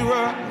clearer,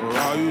 or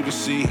are you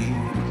deceived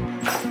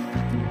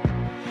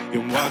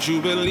in what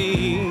you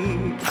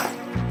believe?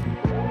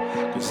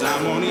 'Cause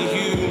I'm only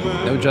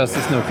human. No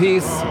justice, no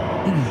peace.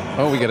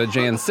 Oh, we got a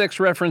Jan 6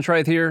 reference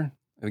right here.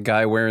 The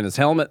guy wearing his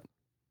helmet.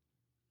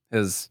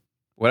 His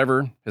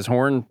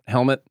horn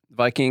helmet,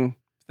 Viking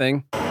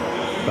thing.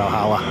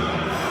 Valhalla.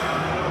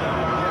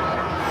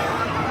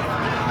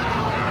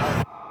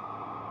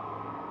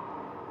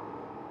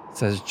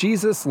 Says,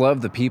 Jesus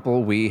loved the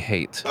people we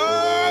hate.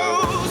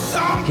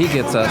 He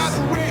gets us,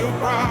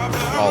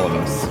 all of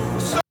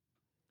us.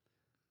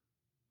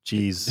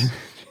 Jeez.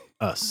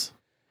 Us.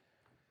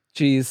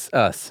 Jeez,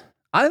 us.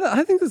 I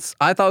thought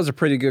it was a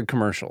pretty good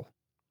commercial.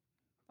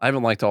 I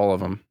haven't liked all of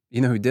them. You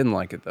know who didn't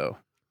like it, though?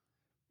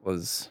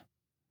 Was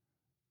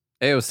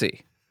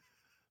AOC.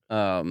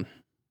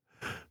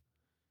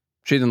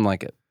 She didn't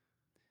like it.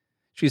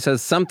 She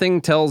says,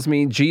 something tells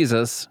me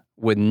Jesus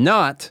would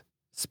not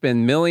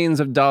spend millions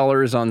of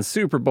dollars on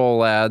Super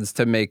Bowl ads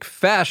to make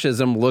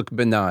fascism look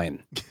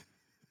benign.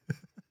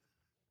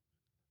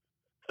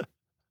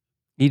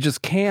 He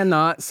just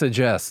cannot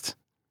suggest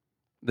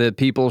that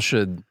people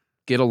should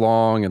get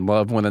along and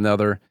love one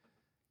another,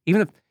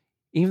 even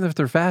if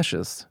they're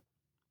fascists.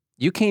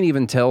 You can't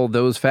even tell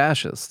those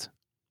fascists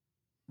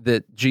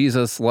that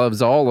Jesus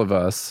loves all of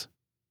us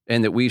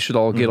and that we should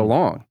all get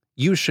along.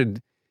 You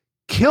should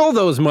kill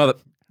those mother.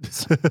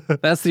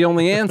 That's the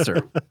only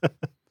answer.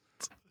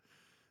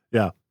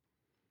 Yeah.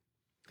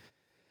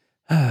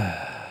 And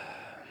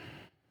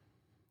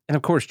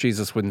of course,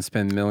 Jesus wouldn't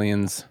spend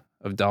millions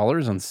of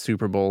dollars on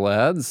Super Bowl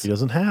ads. He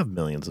doesn't have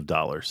millions of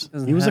dollars.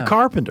 He was a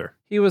carpenter.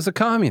 He was a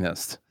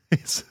communist.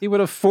 He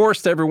would have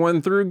forced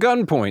everyone through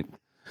gunpoint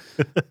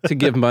to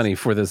give money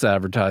for this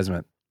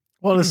advertisement.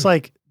 Well, it's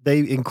like they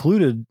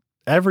included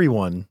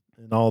everyone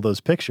in all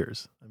those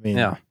pictures. I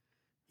mean,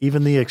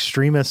 even the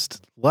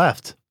extremist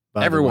left,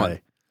 by everyone. the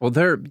way. Well,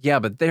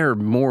 they're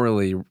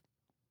morally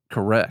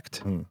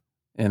correct.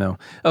 You know.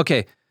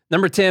 Okay,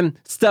 number 10,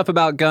 stuff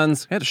about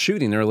guns. I had a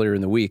shooting earlier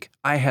in the week.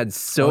 I had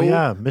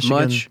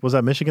Michigan, was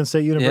that Michigan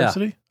State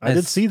University? Yeah, I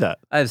did see that.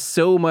 I have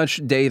so much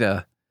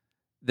data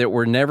that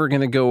we're never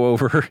going to go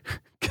over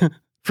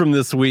from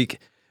this week.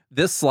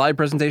 This slide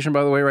presentation,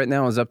 by the way, right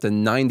now is up to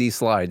 90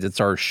 slides. It's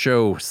our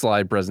show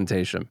slide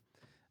presentation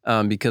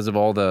because of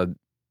all the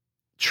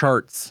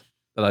charts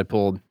that I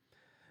pulled.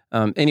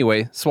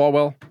 Anyway,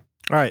 Swalwell.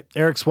 All right,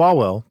 Eric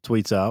Swalwell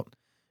tweets out,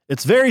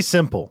 it's very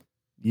simple.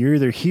 You're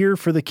either here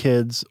for the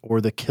kids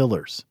or the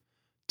killers.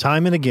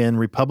 Time and again,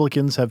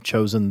 Republicans have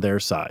chosen their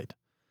side.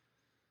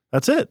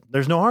 That's it.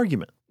 There's no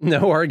argument.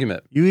 No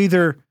argument. You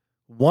either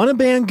want to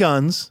ban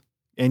guns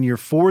and you're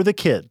for the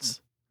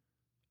kids,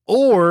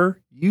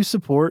 or you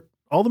support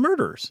all the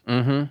murderers.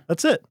 Mm-hmm.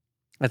 That's it.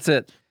 That's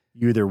it.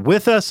 You're either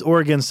with us or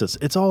against us.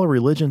 It's all a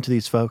religion to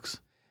these folks.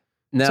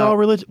 Now, it's all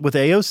religion. With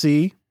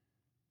AOC,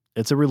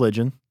 it's a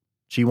religion.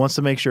 She wants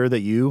to make sure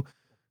that you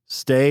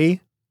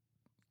stay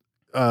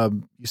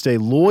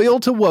loyal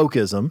to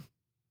wokeism.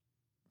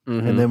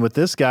 Mm-hmm. And then with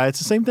this guy, it's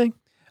the same thing.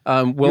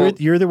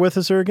 You're either with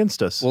us or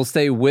against us. We'll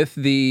stay with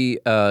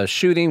the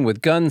shooting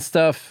with gun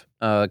stuff.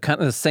 Kind of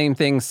the same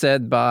thing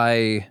said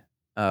by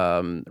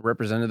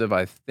representative,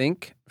 I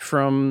think,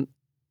 from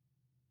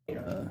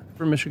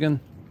Michigan.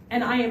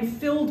 And I am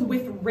filled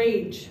with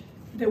rage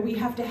that we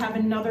have to have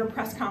another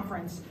press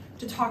conference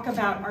to talk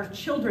about our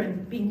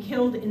children being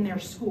killed in their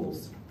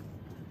schools.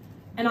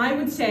 And I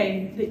would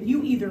say that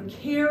you either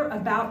care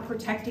about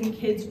protecting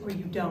kids or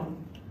you don't.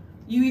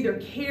 You either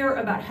care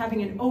about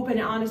having an open,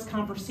 honest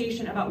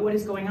conversation about what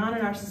is going on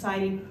in our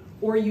society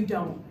or you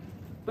don't.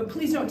 But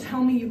please don't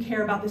tell me you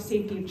care about the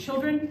safety of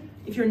children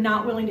if you're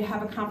not willing to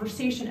have a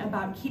conversation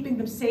about keeping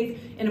them safe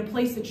in a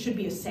place that should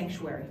be a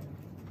sanctuary.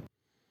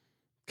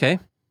 Okay.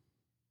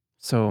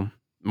 So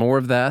more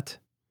of that.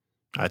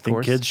 I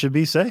think kids should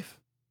be safe.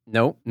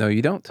 No,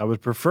 you don't. I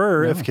would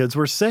prefer if kids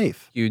were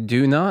safe. You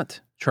do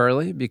not,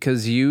 Charlie,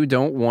 because you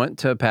don't want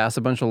to pass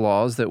a bunch of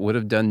laws that would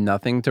have done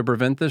nothing to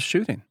prevent this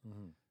shooting.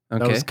 Okay.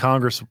 That was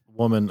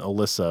Congresswoman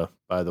Alyssa,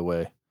 by the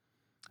way.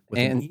 With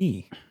an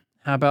E.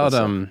 How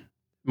about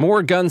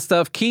more gun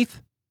stuff?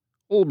 Keith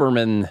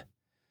Olbermann.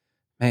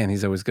 Man,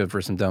 he's always good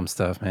for some dumb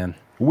stuff, man.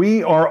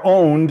 We are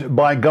owned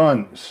by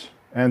guns,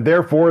 and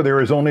therefore there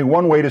is only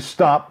one way to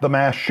stop the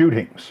mass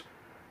shootings.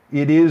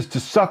 It is to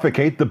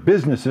suffocate the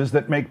businesses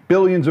that make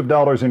billions of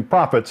dollars in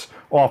profits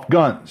off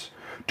guns,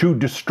 to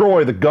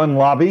destroy the gun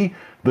lobby,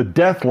 the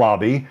death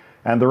lobby,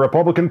 and the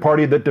Republican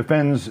Party that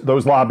defends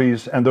those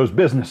lobbies and those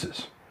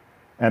businesses.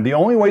 And the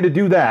only way to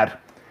do that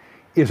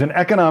is an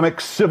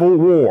economic civil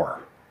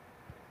war.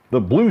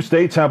 The blue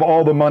states have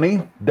all the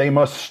money. They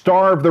must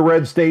starve the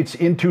red states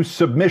into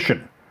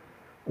submission,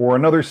 or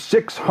another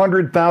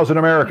 600,000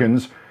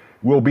 Americans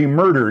will be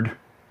murdered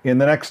in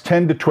the next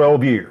 10 to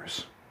 12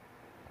 years.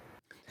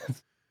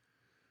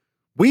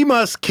 We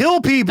must kill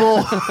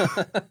people.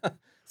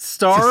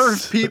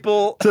 Starve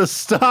people. To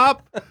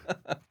stop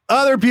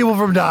other people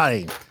from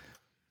dying.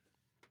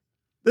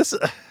 This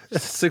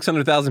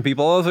 600,000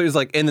 people. Also, he's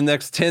like, in the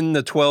next 10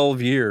 to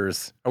 12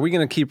 years, are we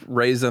going to keep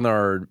raising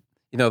our,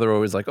 they're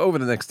always like, over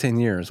the next 10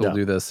 years, we'll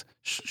do this.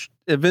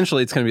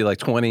 Eventually, it's going to be like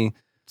 20,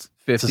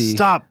 50. To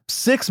stop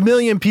 6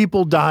 million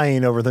people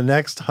dying over the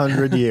next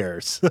 100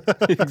 years.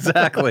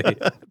 Exactly.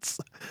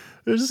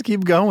 They'll just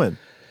keep going.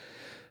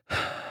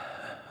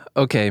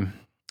 Okay.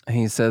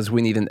 He says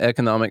we need an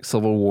economic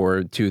civil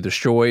war to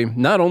destroy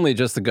not only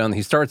just the gun.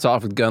 He starts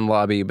off with gun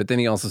lobby, but then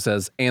he also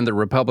says, and the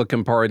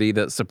Republican Party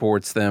that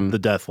supports them. The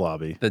death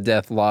lobby. The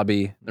death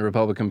lobby, the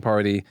Republican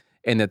Party,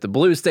 and that the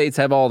blue states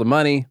have all the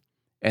money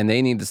and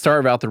they need to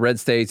starve out the red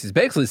states. He's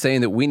basically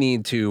saying that we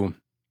need to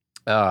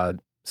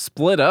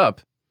split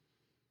up.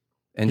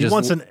 And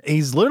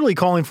he's literally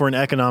calling for an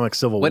economic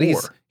civil war.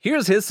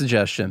 Here's his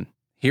suggestion.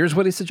 Here's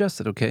what he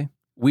suggested, okay?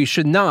 We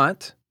should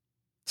not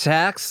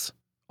tax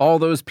all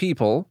those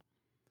people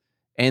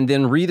and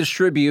then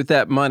redistribute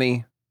that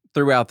money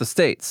throughout the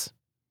states.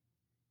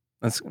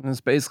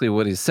 That's basically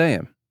what he's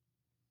saying.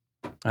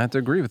 I have to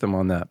agree with him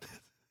on that.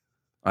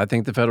 I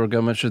think the federal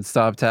government should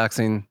stop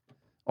taxing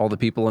all the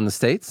people in the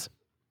states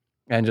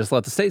and just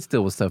let the states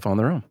deal with stuff on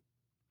their own.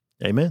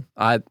 Amen.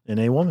 And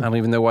a woman. I don't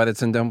even know why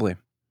that's in Dumbly.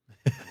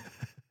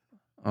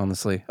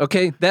 Honestly.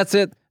 Okay, that's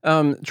it.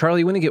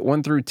 Charlie, you want to get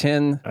 1 through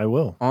 10? I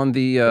will. On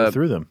the go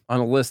through them. On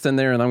a list in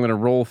there, and I'm going to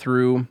roll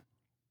through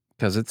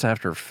because it's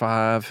after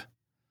 5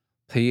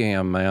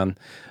 p.m., man.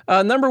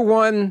 Number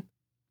 1,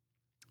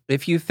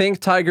 if you think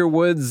Tiger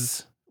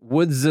Woods'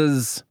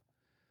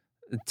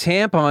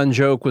 tampon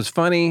joke was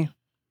funny,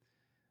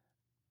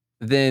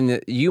 then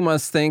you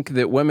must think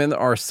that women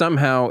are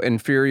somehow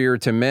inferior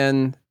to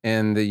men,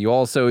 and that you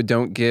also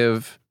don't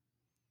give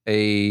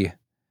a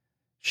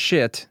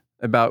shit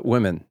about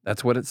women.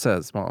 That's what it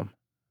says, Mom.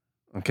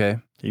 Okay?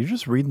 You're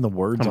just reading the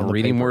words on the page. I'm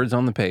reading words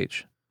on the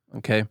page.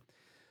 Okay?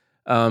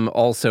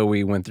 Also,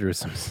 we went through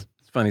some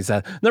funny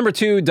stuff. Number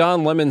 2,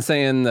 Don Lemon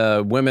saying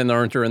women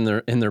aren't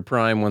in their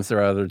prime once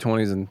they're out of their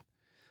 20s, and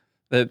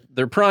that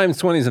their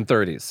prime's 20s and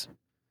 30s.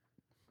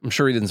 I'm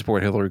sure he didn't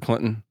support Hillary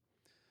Clinton,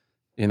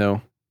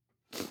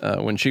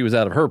 when she was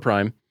out of her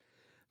prime.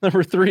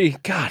 Number 3,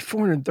 God,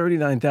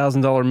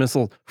 $439,000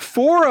 missile,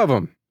 4 of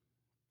them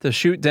to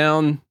shoot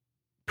down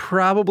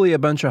probably a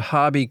bunch of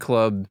hobby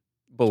club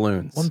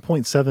balloons.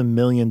 $1.7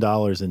 million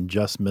in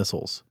just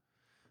missiles.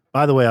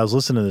 By the way, I was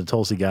listening to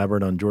Tulsi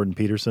Gabbard on Jordan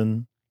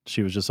Peterson.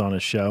 She was just on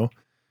his show.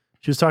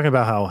 She was talking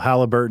about how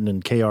Halliburton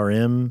and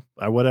KRM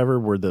or whatever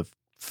were the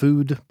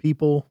food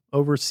people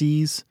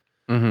overseas.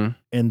 Mm-hmm.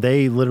 And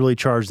they literally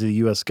charged the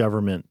U.S.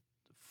 government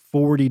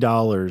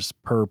 $40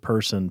 per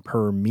person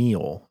per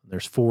meal.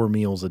 There's 4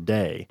 meals a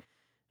day.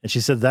 And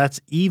she said that's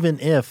even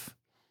if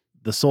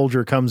the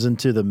soldier comes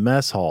into the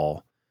mess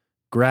hall,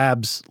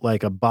 grabs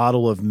like a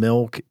bottle of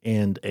milk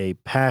and a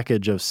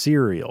package of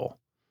cereal.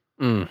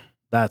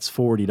 That's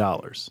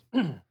 $40.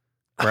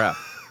 Crap.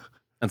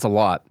 That's a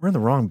lot. We're in the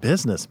wrong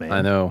business, man.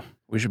 I know.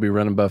 We should be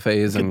running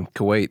buffets in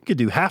Kuwait. We could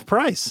do half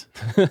price.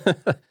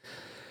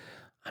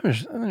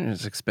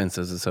 There's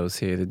expenses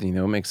associated, it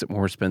makes it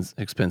more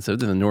expensive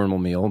than a normal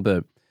meal.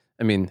 But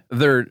I mean,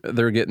 they're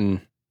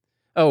getting.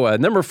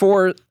 Number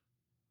 4,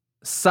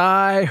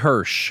 Cy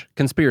Hirsch,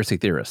 conspiracy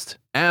theorist.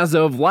 As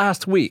of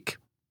last week,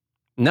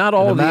 not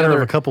all in a the matter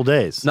other of a couple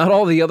days, not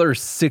all the other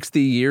 60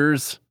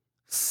 years,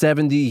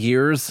 70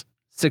 years,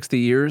 60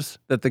 years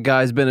that the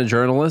guy's been a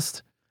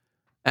journalist.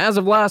 As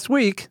of last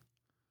week,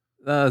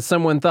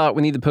 someone thought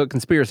we need to put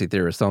conspiracy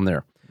theorists on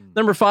there.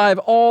 Number 5,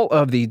 all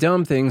of the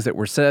dumb things that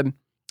were said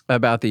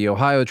about the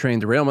Ohio train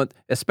derailment,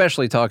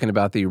 especially talking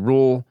about the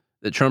rule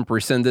that Trump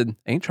rescinded.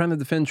 Ain't trying to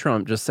defend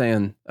Trump, just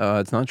saying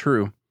it's not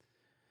true.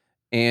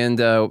 And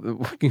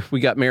we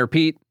got Mayor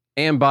Pete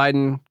and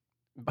Biden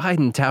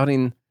Biden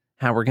touting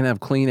how we're going to have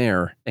clean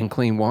air and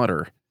clean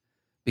water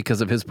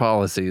because of his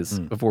policies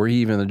before he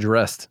even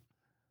addressed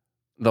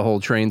the whole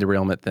train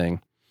derailment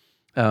thing.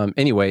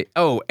 Anyway,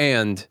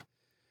 and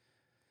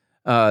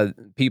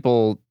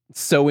people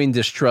sowing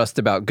distrust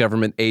about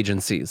government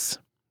agencies.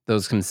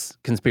 Those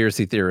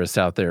conspiracy theorists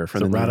out there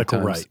from the radical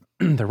New York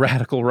Times. The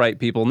radical right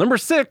people. Number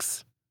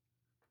 6,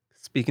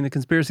 speaking of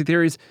conspiracy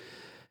theories,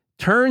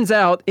 turns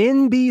out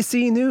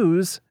NBC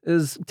News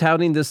is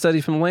touting this study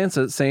from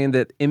Lancet saying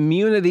that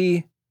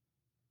immunity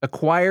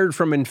acquired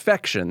from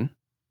infection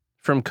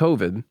from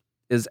COVID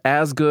is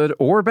as good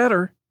or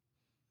better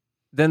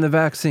than the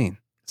vaccine.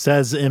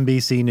 Says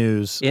NBC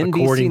News,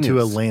 according to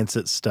a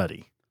Lancet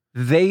study.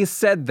 They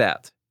said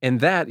that. And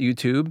that,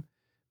 YouTube,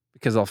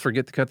 because I'll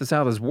forget to cut this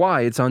out, is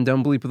why it's on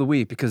Dumb Bleep of the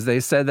Week, because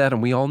they said that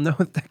and we all know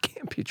that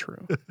can't be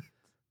true.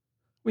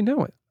 We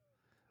know it.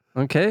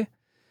 Okay.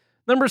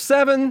 Number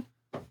 7,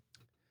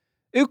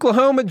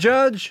 Oklahoma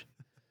judge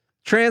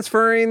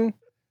transferring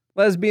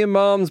lesbian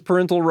mom's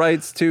parental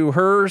rights to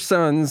her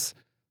son's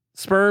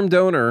sperm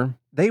donor.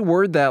 They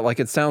word that like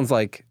it sounds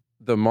like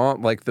the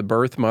mom, like the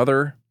birth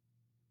mother.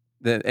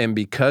 And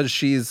because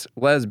she's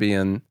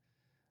lesbian,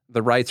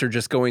 the rights are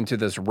just going to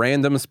this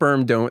random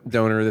sperm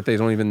donor that they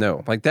don't even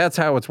know. Like, that's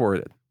how it's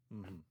worded.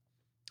 Mm-hmm.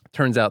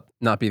 Turns out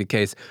not be the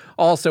case.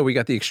 Also, we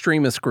got the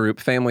extremist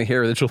group, Family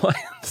Heritage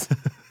Alliance,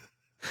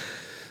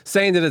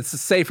 saying that it's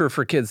safer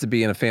for kids to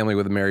be in a family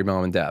with a married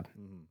mom and dad.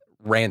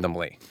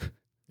 Randomly.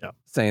 Yeah.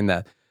 Saying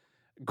that.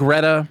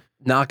 Greta,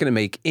 not going to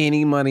make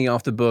any money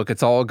off the book.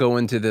 It's all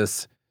going to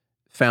this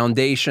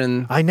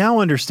foundation. I now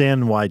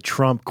understand why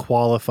Trump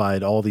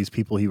qualified all these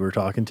people he were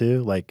talking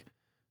to, like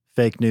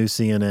fake news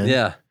CNN.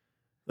 Yeah.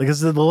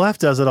 Because the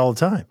left does it all the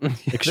time.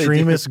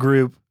 Extremist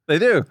group. They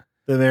do.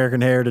 The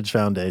American Heritage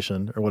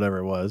Foundation or whatever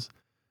it was.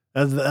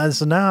 And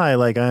so now I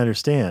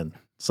understand.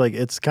 It's like,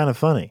 it's kind of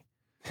funny.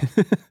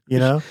 You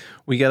know?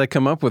 We got to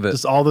come up with it.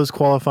 Just all those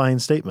qualifying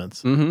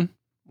statements. Mm-hmm.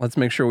 Let's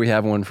make sure we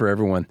have one for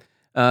everyone.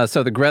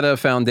 So the Greta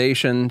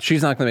Foundation,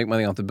 she's not going to make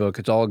money off the book.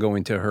 It's all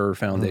going to her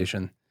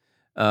foundation.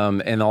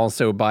 And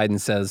also Biden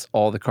says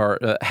all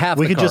the half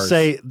we the could cars. just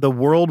say the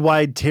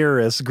worldwide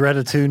terrorist Greta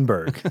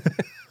Thunberg.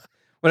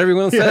 Whatever you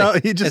want to say.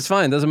 You know, it's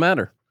fine. Doesn't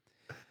matter.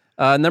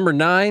 Number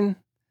 9,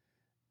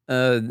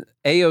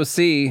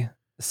 AOC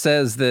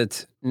says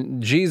that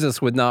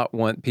Jesus would not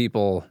want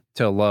people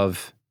to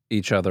love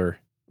each other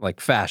like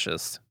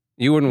fascists.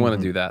 You wouldn't want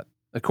to do that.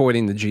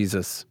 According to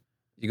Jesus,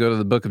 you go to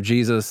the book of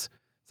Jesus,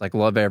 it's like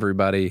love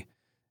everybody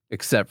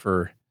except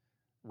for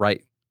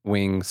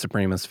right-wing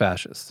supremacist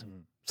fascists.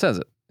 Says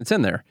it. It's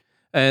in there.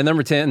 And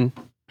number 10,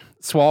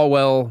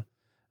 Swalwell,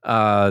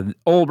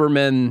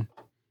 Olbermann,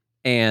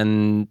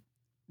 and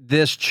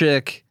this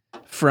chick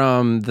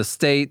from the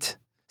state,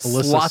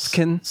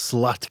 Slotkin.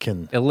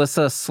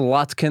 Elissa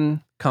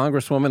Slotkin,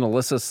 Congresswoman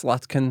Elissa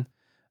Slotkin.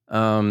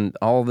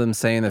 All of them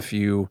saying if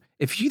you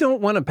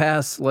don't want to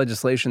pass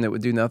legislation that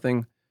would do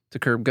nothing to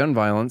curb gun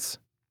violence,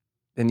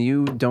 then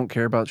you don't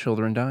care about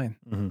children dying.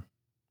 Mm-hmm.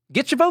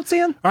 Get your votes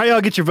in. All right,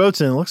 y'all, get your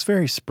votes in. It looks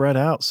very spread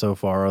out so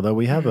far, although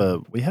we have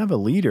a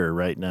leader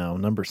right now,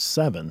 number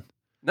 7.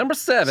 Number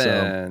 7.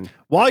 So,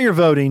 while you're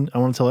voting, I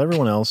want to tell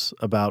everyone else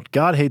about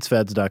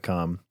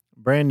GodHatesFeds.com,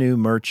 brand new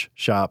merch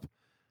shop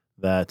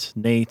that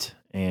Nate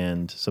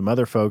and some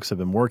other folks have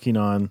been working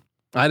on.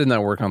 I did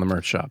not work on the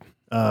merch shop.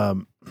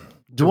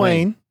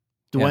 Dwayne,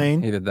 yeah,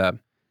 he did that.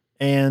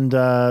 And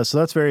so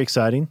that's very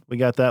exciting. We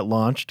got that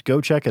launched.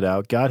 Go check it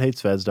out.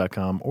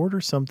 GodHatesFeds.com.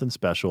 Order something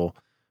special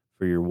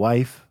for your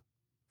wife,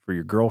 for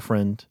your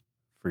girlfriend,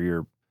 for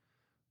your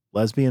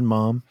lesbian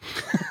mom,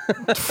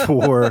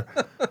 for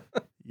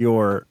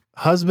your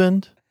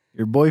husband,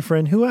 your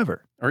boyfriend,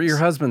 whoever. Or your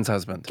husband's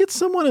husband. Get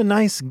someone a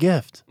nice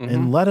gift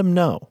and let them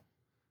know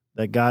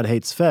that God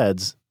hates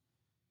feds,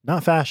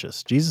 not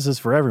fascists. Jesus is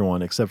for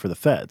everyone except for the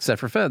feds. Except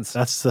for feds.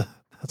 That's the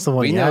one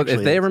we know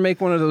if they ever make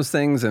one of those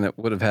things and it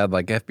would have had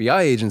like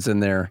FBI agents in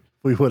there,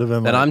 we would have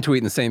been then I'm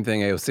tweeting the same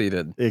thing AOC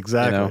did.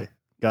 Exactly. You know?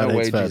 God no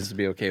hates way feds. Jesus would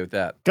be okay with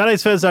that.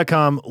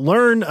 GodHatesFeds.com.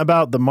 Learn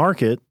about the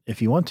market,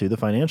 if you want to, the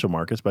financial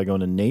markets, by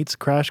going to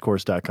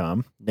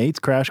NatesCrashCourse.com,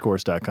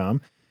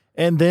 NatesCrashCourse.com,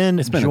 and then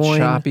it's been a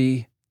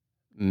choppy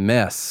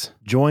mess.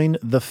 Join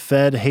the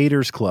Fed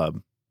Haters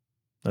Club.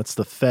 That's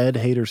the Fed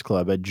Haters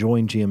Club at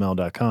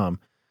joingml.com.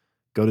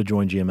 Go to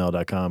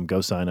joingml.com,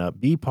 go sign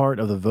up, be part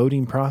of the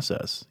voting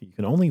process. You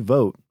can only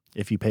vote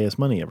if you pay us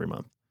money every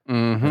month.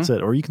 Mm-hmm. That's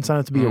it. Or you can sign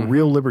up to be a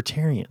real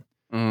libertarian.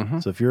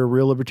 Mm-hmm. So if you're a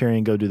real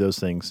libertarian, go do those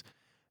things.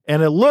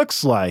 And it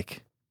looks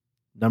like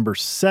number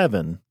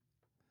 7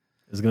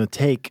 is going to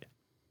take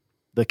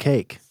the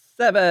cake.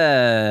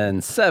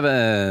 7.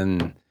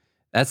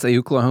 That's the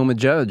Oklahoma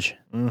judge.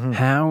 Mm-hmm.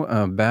 How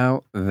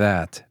about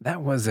that?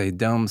 That was a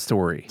dumb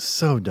story.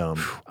 So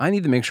dumb. I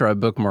need to make sure I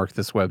bookmark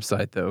this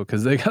website, though,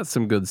 because they got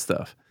some good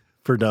stuff.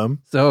 For dumb?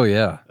 So,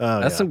 yeah.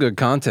 That's some good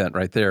content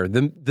right there.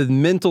 The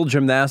mental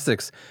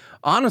gymnastics.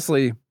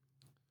 Honestly,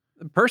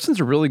 the person's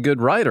a really good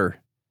writer.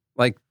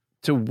 Like,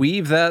 to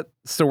weave that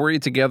story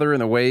together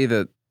in a way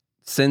that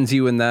sends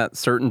you in that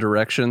certain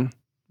direction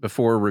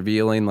before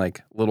revealing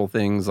like little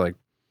things like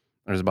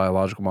there's a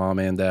biological mom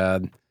and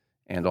dad,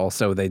 and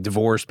also they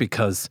divorced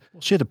because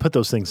she had to put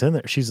those things in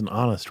there. She's an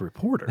honest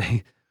reporter.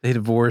 They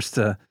divorced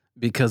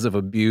because of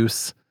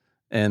abuse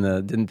and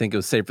didn't think it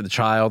was safe for the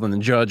child, and the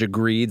judge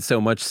agreed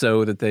so much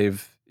so that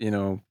they've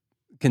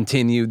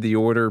continued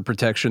the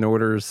protection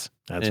orders.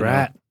 That's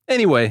right.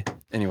 Anyway.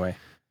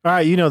 All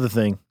right, you know the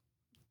thing.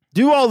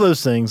 Do all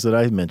those things that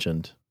I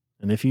mentioned.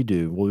 And if you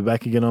do, we'll be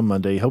back again on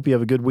Monday. Hope you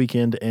have a good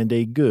weekend and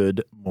a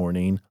good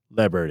morning,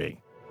 Liberty.